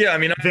extreme right. Yeah, I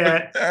mean,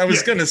 I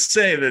was going to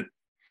say that,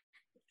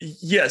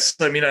 yes,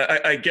 I mean,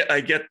 I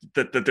get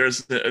that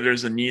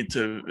there's a need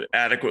to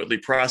adequately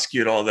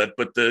prosecute all that,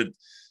 but the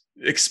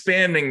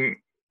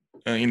expanding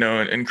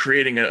and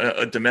creating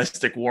a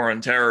domestic war on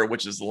terror,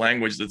 which is the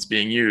language that's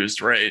being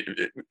used, right?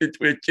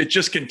 It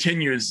just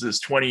continues this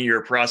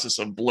 20-year process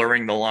of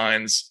blurring the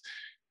lines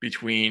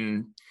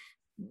between,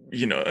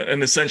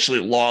 an essentially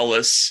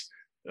lawless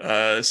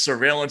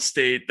surveillance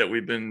state that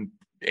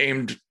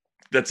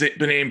that's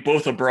been aimed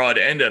both abroad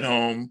and at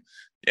home,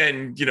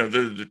 and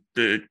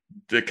the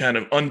kind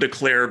of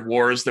undeclared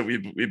wars that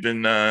we've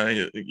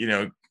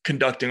been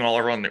conducting all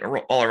around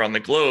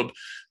the globe.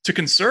 To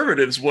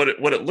conservatives, what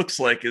it looks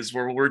like is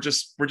we're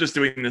just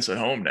doing this at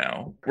home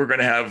now. We're going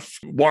to have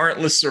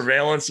warrantless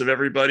surveillance of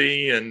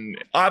everybody,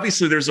 and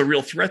obviously there's a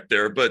real threat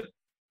there, but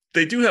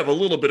they do have a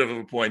little bit of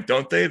a point,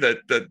 don't they?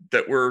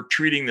 That we're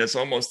treating this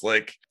almost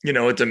like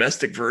a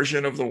domestic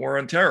version of the war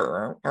on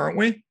terror, aren't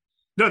we?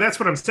 No, that's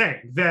what I'm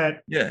saying.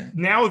 That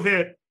now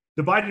that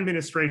the Biden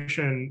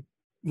administration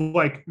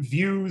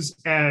views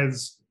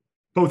as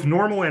both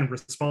normal and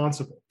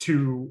responsible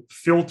to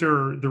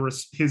filter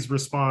his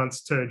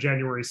response to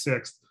January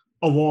 6th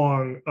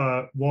along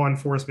law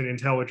enforcement,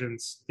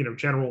 intelligence,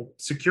 general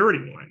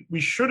security line.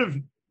 We should have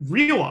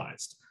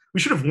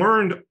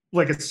learned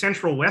a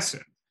central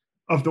lesson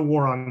of the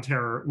war on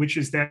terror, which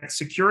is that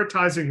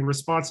securitizing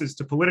responses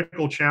to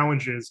political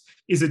challenges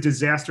is a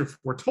disaster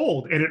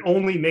foretold, and it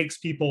only makes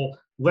people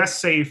less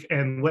safe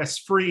and less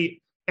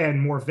free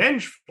and more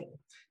vengeful.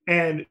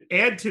 And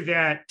add to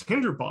that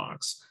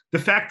tinderbox the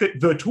fact that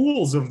the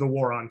tools of the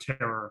war on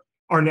terror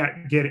are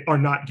not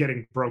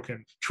getting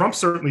broken. Trump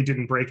certainly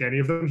didn't break any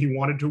of them. He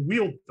wanted to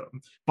wield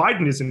them.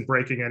 Biden isn't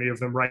breaking any of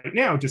them right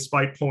now,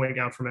 despite pulling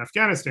out from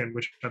Afghanistan,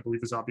 which I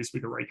believe is obviously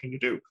the right thing to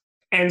do.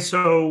 And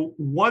so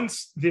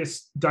once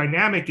this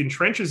dynamic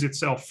entrenches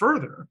itself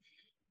further,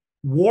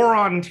 war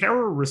on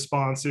terror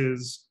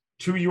responses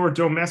to your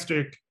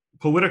domestic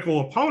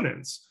political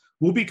opponents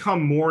will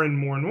become more and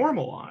more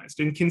normalized.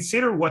 And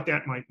consider what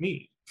that might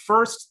mean.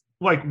 First,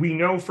 like we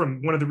know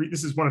from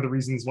this is one of the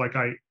reasons like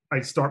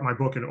I start my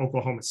book in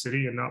Oklahoma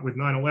City and not with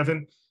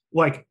 9/11.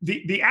 Like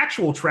the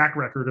actual track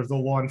record of the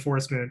law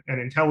enforcement and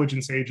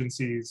intelligence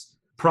agencies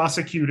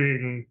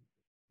prosecuting,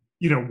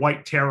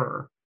 white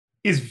terror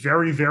is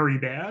very, very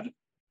bad.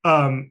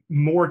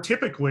 More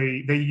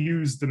typically, they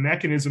use the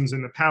mechanisms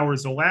and the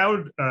powers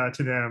allowed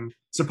to them,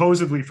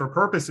 supposedly for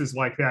purposes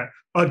like that,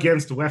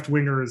 against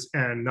left-wingers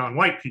and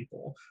non-white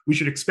people. We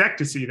should expect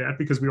to see that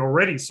because we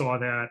already saw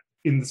that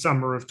in the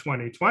summer of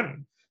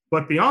 2020.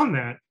 But beyond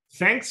that,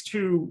 thanks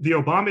to the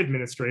Obama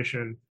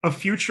administration, a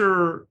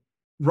future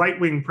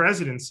right-wing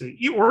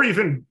presidency, or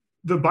even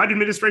the Biden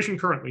administration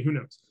currently, who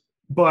knows,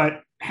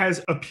 but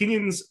has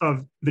opinions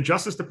of the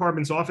Justice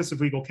Department's Office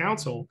of Legal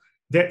Counsel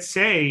that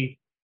say,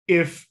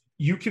 if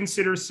you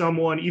consider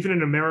someone, even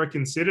an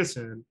American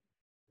citizen,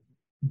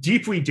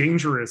 deeply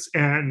dangerous,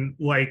 and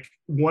like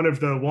one of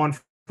the law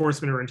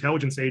enforcement or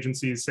intelligence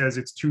agencies says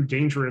it's too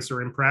dangerous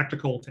or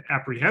impractical to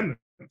apprehend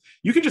them,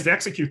 you can just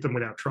execute them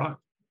without trial.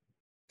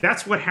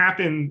 That's what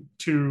happened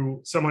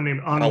to someone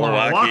named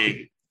Anwar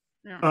Awlaki.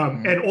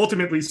 And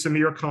ultimately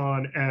Samir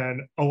Khan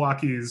and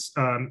Awlaki's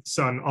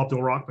son,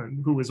 Abdul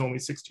Rahman, who was only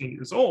 16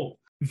 years old.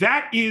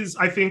 That is,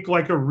 I think,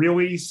 like a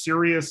really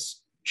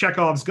serious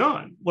Chekhov's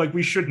gun. Like,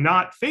 we should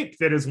not think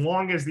that as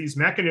long as these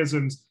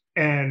mechanisms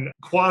and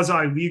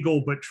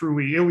quasi-legal but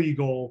truly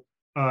illegal,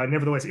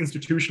 nevertheless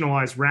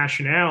institutionalized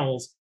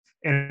rationales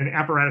and an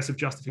apparatus of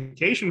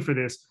justification for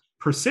this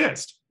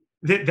persist,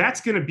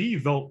 that's not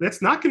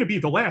going to be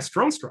the last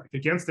drone strike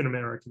against an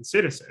American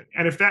citizen.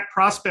 And if that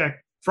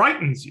prospect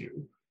frightens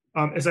you,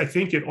 as I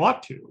think it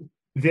ought to,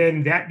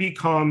 then that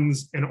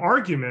becomes an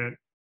argument,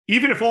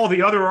 even if all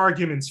the other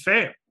arguments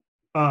fail,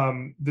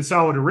 the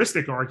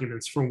solidaristic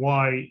arguments for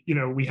why,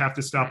 we have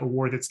to stop a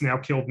war that's now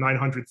killed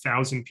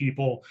 900,000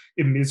 people,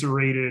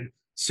 immiserated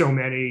so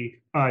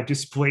many,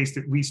 displaced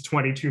at least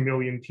 22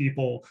 million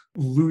people,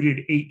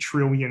 looted $8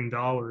 trillion,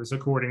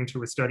 according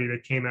to a study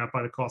that came out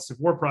by the Cost of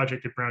War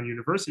Project at Brown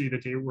University the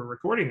day we're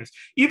recording this.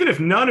 Even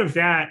if none of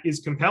that is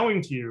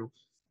compelling to you,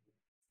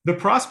 the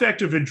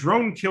prospect of a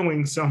drone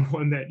killing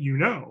someone that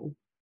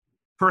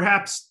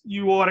perhaps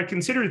you ought to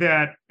consider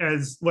that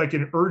as like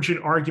an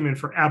urgent argument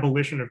for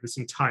abolition of this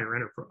entire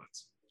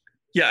enterprise.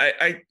 Yeah,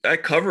 I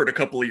covered a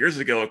couple of years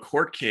ago a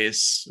court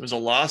case. It was a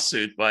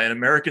lawsuit by an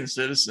American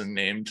citizen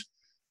named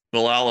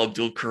Bilal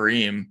Abdul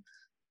Karim,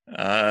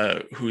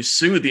 who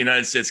sued the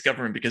United States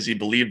government because he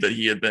believed that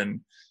he had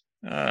been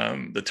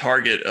the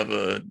target of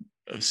a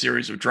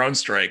series of drone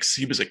strikes.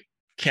 He was a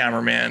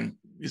cameraman.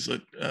 He's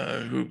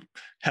who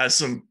has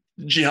some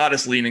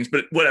jihadist leanings,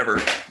 but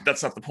whatever.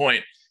 That's not the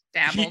point.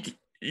 Dabbled.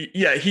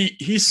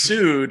 He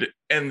sued,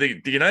 and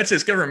the United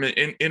States government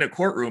in a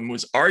courtroom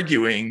was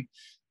arguing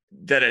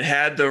that it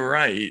had the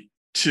right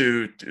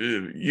to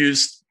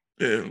use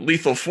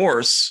lethal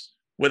force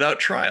without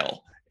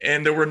trial.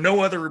 And there were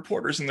no other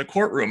reporters in the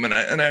courtroom. And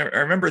I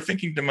remember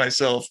thinking to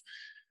myself,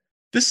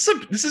 this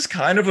is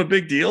kind of a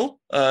big deal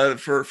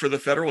for the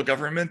federal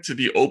government to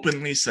be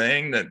openly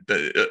saying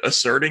that,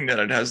 asserting that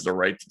it has the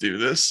right to do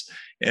this.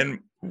 And,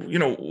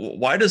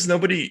 why does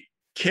nobody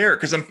care?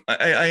 Because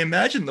I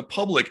imagine the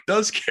public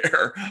does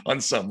care on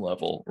some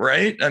level,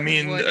 right? I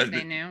mean,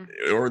 they knew.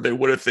 Or they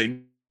would if they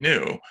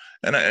knew.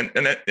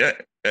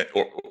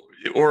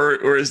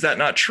 Or is that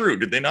not true?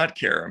 Did they not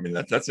care? I mean,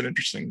 that's an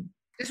interesting.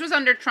 This was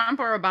under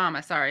Trump or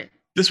Obama? Sorry.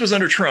 This was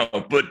under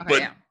Trump, but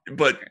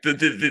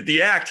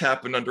the act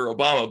happened under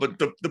Obama. But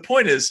the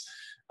point is,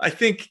 I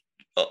think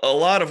a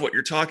lot of what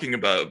you're talking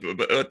about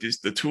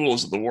the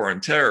tools of the war on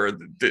terror,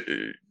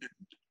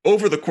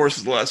 over the course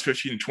of the last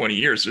 15 to 20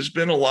 years, there's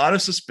been a lot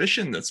of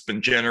suspicion that's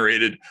been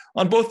generated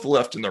on both the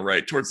left and the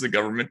right towards the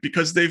government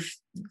because they've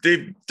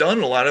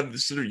done a lot of the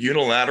sort of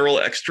unilateral,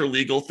 extra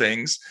legal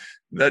things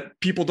that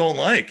people don't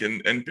like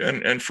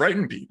and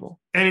frighten people.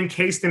 And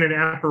encased in an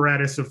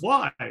apparatus of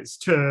lies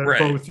to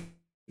both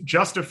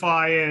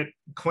justify it,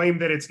 claim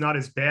that it's not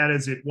as bad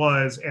as it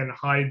was, and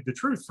hide the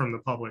truth from the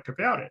public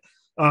about it.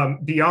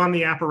 Beyond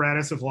the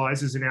apparatus of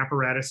lies is an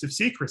apparatus of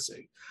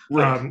secrecy,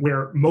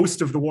 where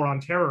most of the war on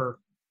terror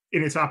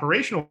in its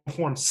operational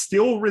form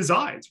still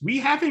resides. We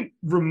haven't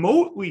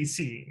remotely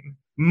seen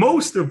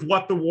most of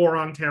what the war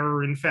on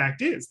terror in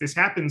fact is. This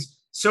happens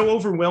so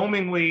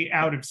overwhelmingly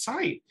out of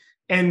sight.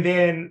 And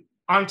then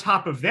on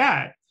top of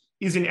that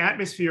is an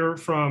atmosphere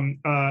from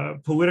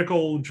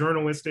political,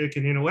 journalistic,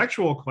 and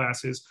intellectual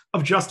classes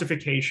of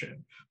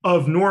justification,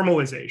 of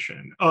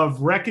normalization,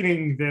 of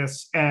reckoning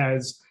this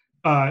as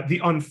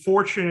the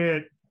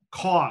unfortunate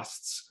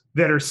costs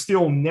that are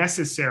still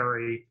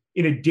necessary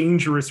in a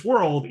dangerous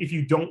world if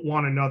you don't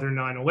want another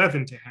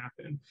 9/11 to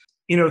happen.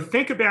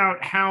 Think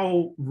about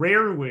how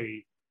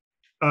rarely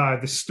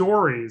the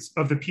stories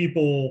of the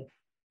people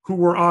who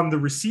were on the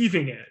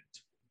receiving end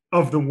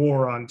of the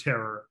war on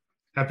terror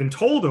have been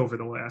told over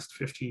the last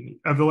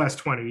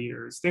 20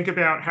 years. Think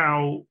about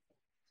how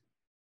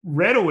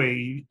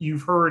readily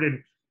you've heard,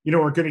 and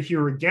are going to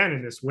hear again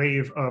in this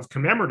wave of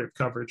commemorative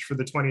coverage for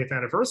the 20th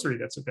anniversary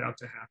that's about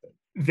to happen,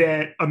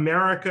 that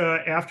America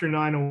after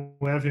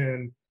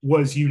 9/11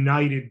 was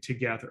united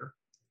together.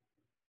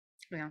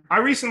 Yeah. I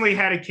recently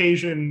had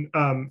occasion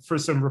for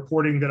some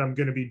reporting that I'm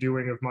going to be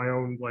doing of my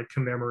own like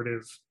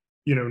commemorative,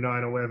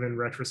 9/11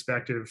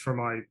 retrospective for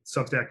my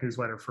Substack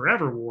newsletter,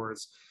 Forever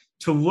Wars,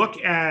 to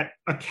look at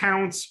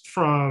accounts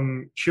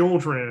from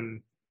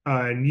children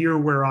near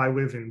where I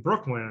live in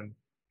Brooklyn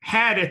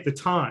had at the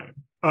time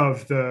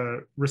of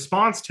the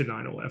response to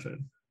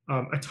 9/11,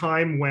 a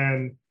time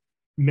when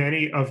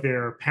many of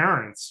their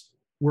parents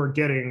were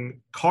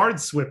getting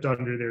cards slipped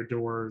under their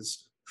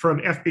doors from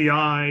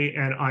FBI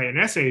and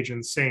INS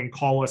agents saying,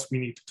 call us, we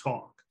need to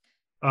talk,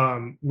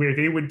 where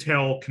they would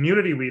tell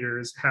community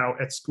leaders how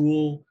at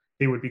school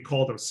they would be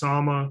called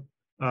Osama,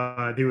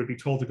 they would be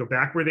told to go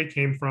back where they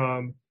came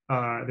from,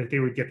 that they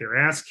would get their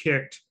ass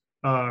kicked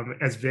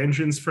as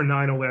vengeance for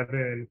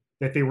 9/11,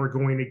 that they were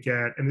going to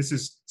get, and this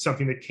is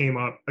something that came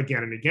up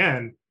again and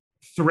again,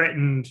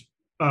 threatened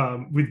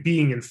with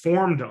being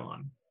informed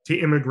on to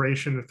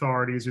immigration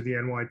authorities or the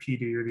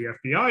NYPD or the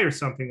FBI or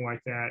something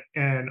like that.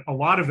 And a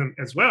lot of them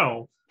as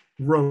well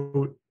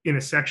wrote in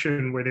a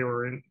section where they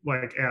were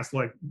asked,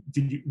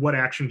 what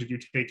action did you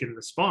take in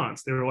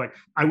response? They were like,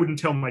 I wouldn't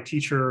tell my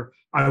teacher,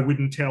 I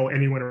wouldn't tell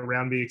anyone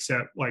around me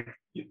except my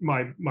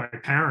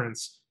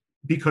parents,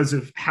 because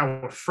of how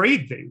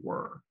afraid they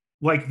were.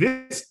 Like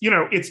this,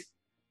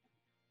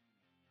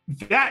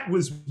 that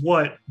was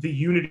what the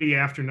unity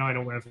after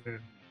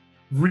 9/11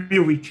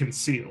 really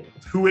concealed,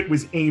 who it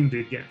was aimed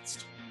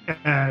against.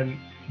 And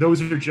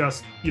those are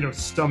just,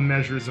 some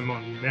measures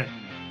among many.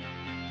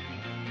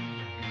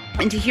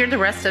 And to hear the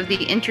rest of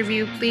the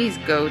interview, please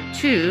go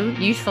to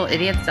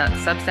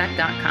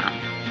usefulidiots.substack.com.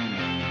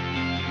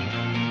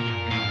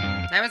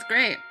 That was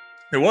great.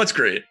 It was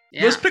great.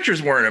 Yeah. Those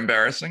pictures weren't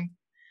embarrassing.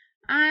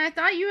 I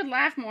thought you would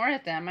laugh more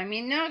at them. I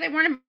mean, no, they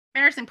weren't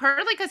embarrassing.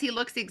 Partly because he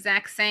looks the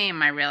exact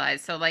same, I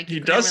realized. So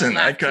he doesn't.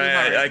 Really I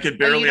could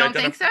barely. You don't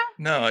think so?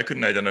 No, I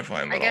couldn't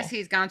identify him. I guess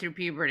he's gone through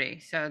puberty,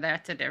 so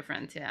that's a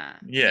difference. Yeah.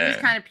 Yeah. He was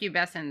kind of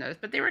pubescent in those,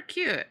 but they were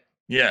cute.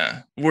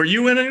 Yeah. Were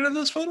you in any of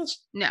those photos?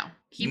 No,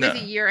 he was a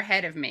year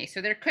ahead of me, so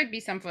there could be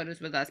some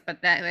photos with us.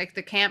 But that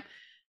the camp.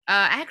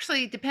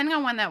 Actually, depending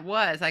on when that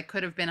was, I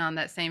could have been on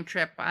that same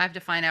trip. I have to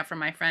find out from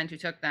my friend who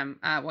took them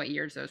what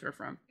years those were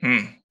from.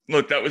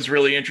 Look, that was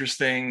really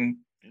interesting.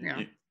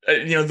 Yeah.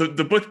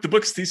 The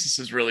book's thesis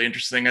is really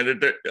interesting. I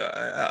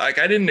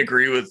didn't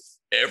agree with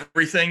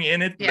everything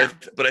in it,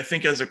 but I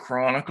think as a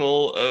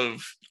chronicle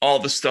of all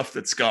the stuff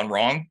that's gone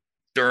wrong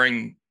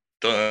during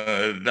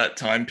that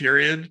time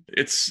period,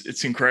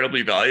 it's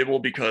incredibly valuable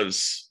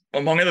because,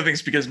 among other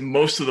things, because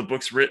most of the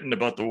books written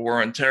about the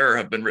war on terror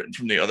have been written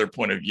from the other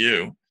point of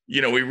view.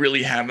 We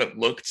really haven't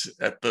looked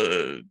at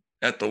the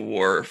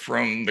war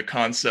from the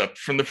concept,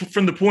 from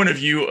the point of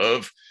view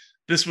of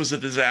this was a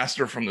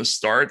disaster from the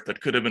start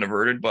that could have been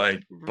averted by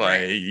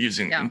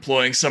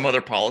employing some other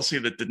policy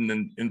that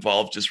didn't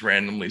involve just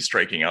randomly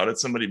striking out at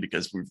somebody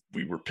because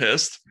we were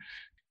pissed.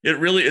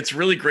 It's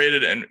really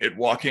great at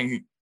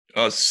walking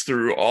us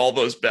through all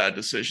those bad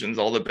decisions,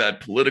 all the bad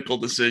political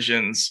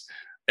decisions,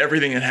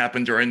 everything that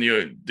happened during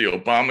the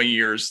Obama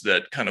years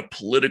that kind of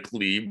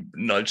politically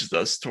nudged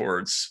us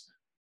towards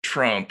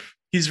Trump.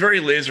 He's very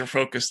laser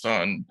focused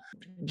on,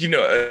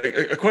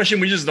 a question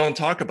we just don't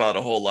talk about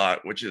a whole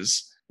lot, which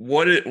is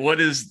what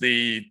is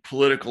the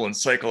political and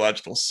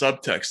psychological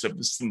subtext of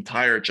this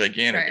entire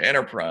gigantic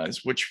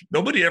enterprise, which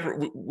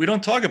we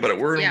don't talk about it.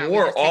 We're in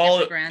war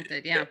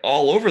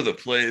all over the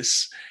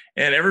place.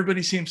 And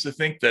everybody seems to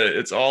think that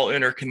it's all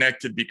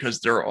interconnected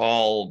because they're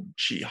all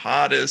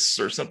jihadists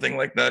or something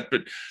like that.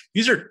 But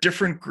these are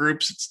different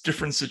groups. It's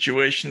different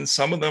situations.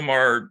 Some of them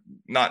are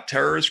not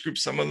terrorist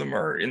groups. Some of them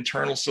are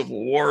internal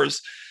civil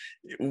wars.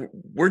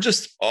 We're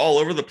just all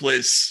over the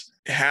place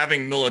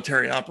having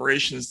military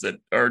operations that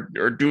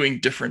are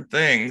doing different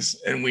things.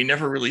 And we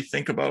never really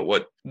think about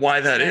why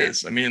that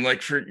is. I mean,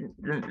 if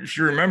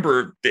you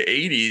remember the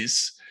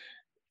 80s,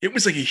 it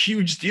was like a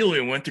huge deal.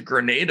 We went to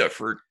Grenada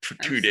for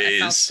 2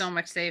 days. I felt so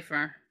much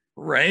safer.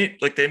 Right?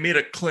 Like they made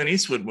a Clint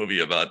Eastwood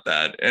movie about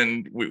that.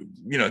 And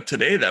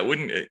today that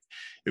wouldn't,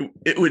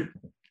 it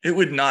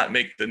would not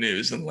make the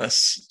news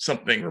unless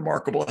something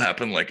remarkable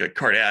happened, like a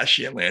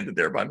Kardashian landed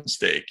there by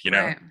mistake,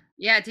 Right.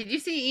 Yeah. Did you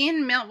see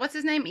what's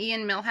his name?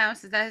 Ian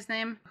Millhouse, is that his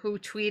name? Who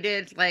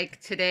tweeted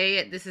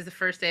today, this is the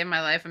first day of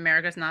my life,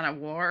 America's not at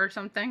war or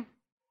something?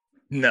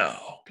 No.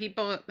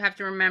 People have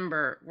to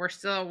remember, we're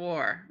still at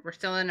war. We're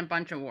still in a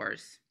bunch of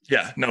wars.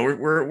 Yeah, no,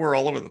 we're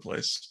all over the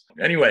place.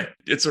 Anyway,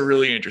 it's a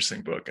really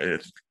interesting book.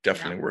 It's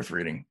definitely worth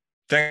reading.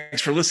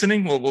 Thanks for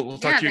listening. We'll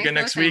talk to you again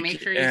next week.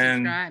 Make sure you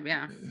subscribe.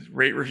 Yeah.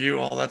 Rate, review,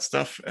 all that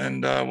stuff,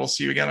 and we'll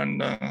see you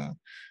again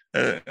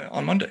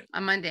on Monday.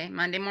 On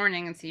Monday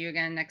morning, and see you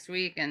again next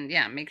week. And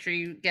make sure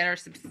you get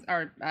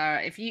our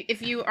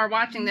if you are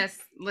watching this,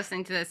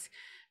 listening to this,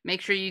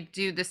 make sure you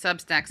do the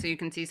Substack so you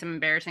can see some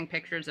embarrassing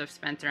pictures of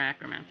Spencer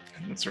Ackerman.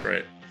 That's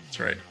right.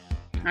 All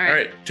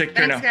right. Take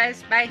care now.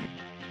 Thanks, guys. Bye.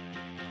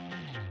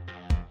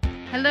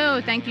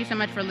 Hello, thank you so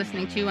much for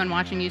listening to and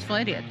watching Useful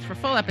Idiots. For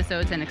full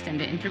episodes and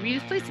extended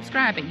interviews, please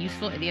subscribe at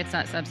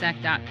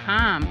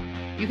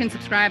usefulidiots.substack.com. You can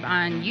subscribe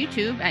on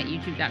YouTube at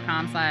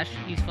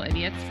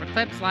youtube.com/usefulidiots for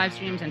clips, live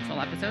streams, and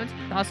full episodes.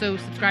 Also,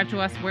 subscribe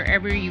to us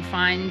wherever you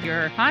find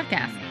your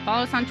podcast.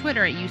 Follow us on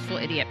Twitter at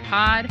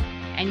UsefulIdiotPod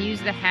and use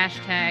the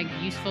hashtag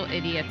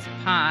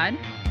UsefulIdiotsPod.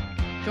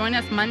 Join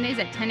us Mondays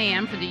at 10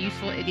 a.m. for the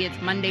Useful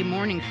Idiots Monday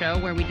Morning Show,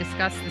 where we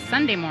discuss the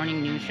Sunday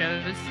morning news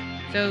shows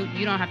so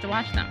you don't have to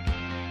watch them.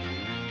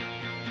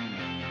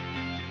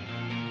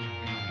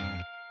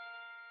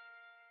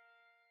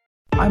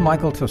 I'm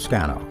Michael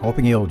Toscano,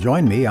 hoping you'll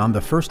join me on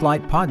the First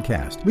Light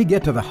podcast. We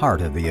get to the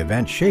heart of the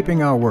event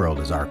shaping our world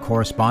as our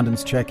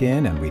correspondents check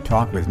in and we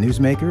talk with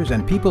newsmakers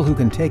and people who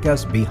can take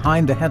us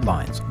behind the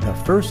headlines. The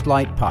First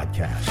Light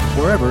podcast,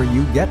 wherever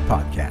you get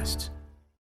podcasts.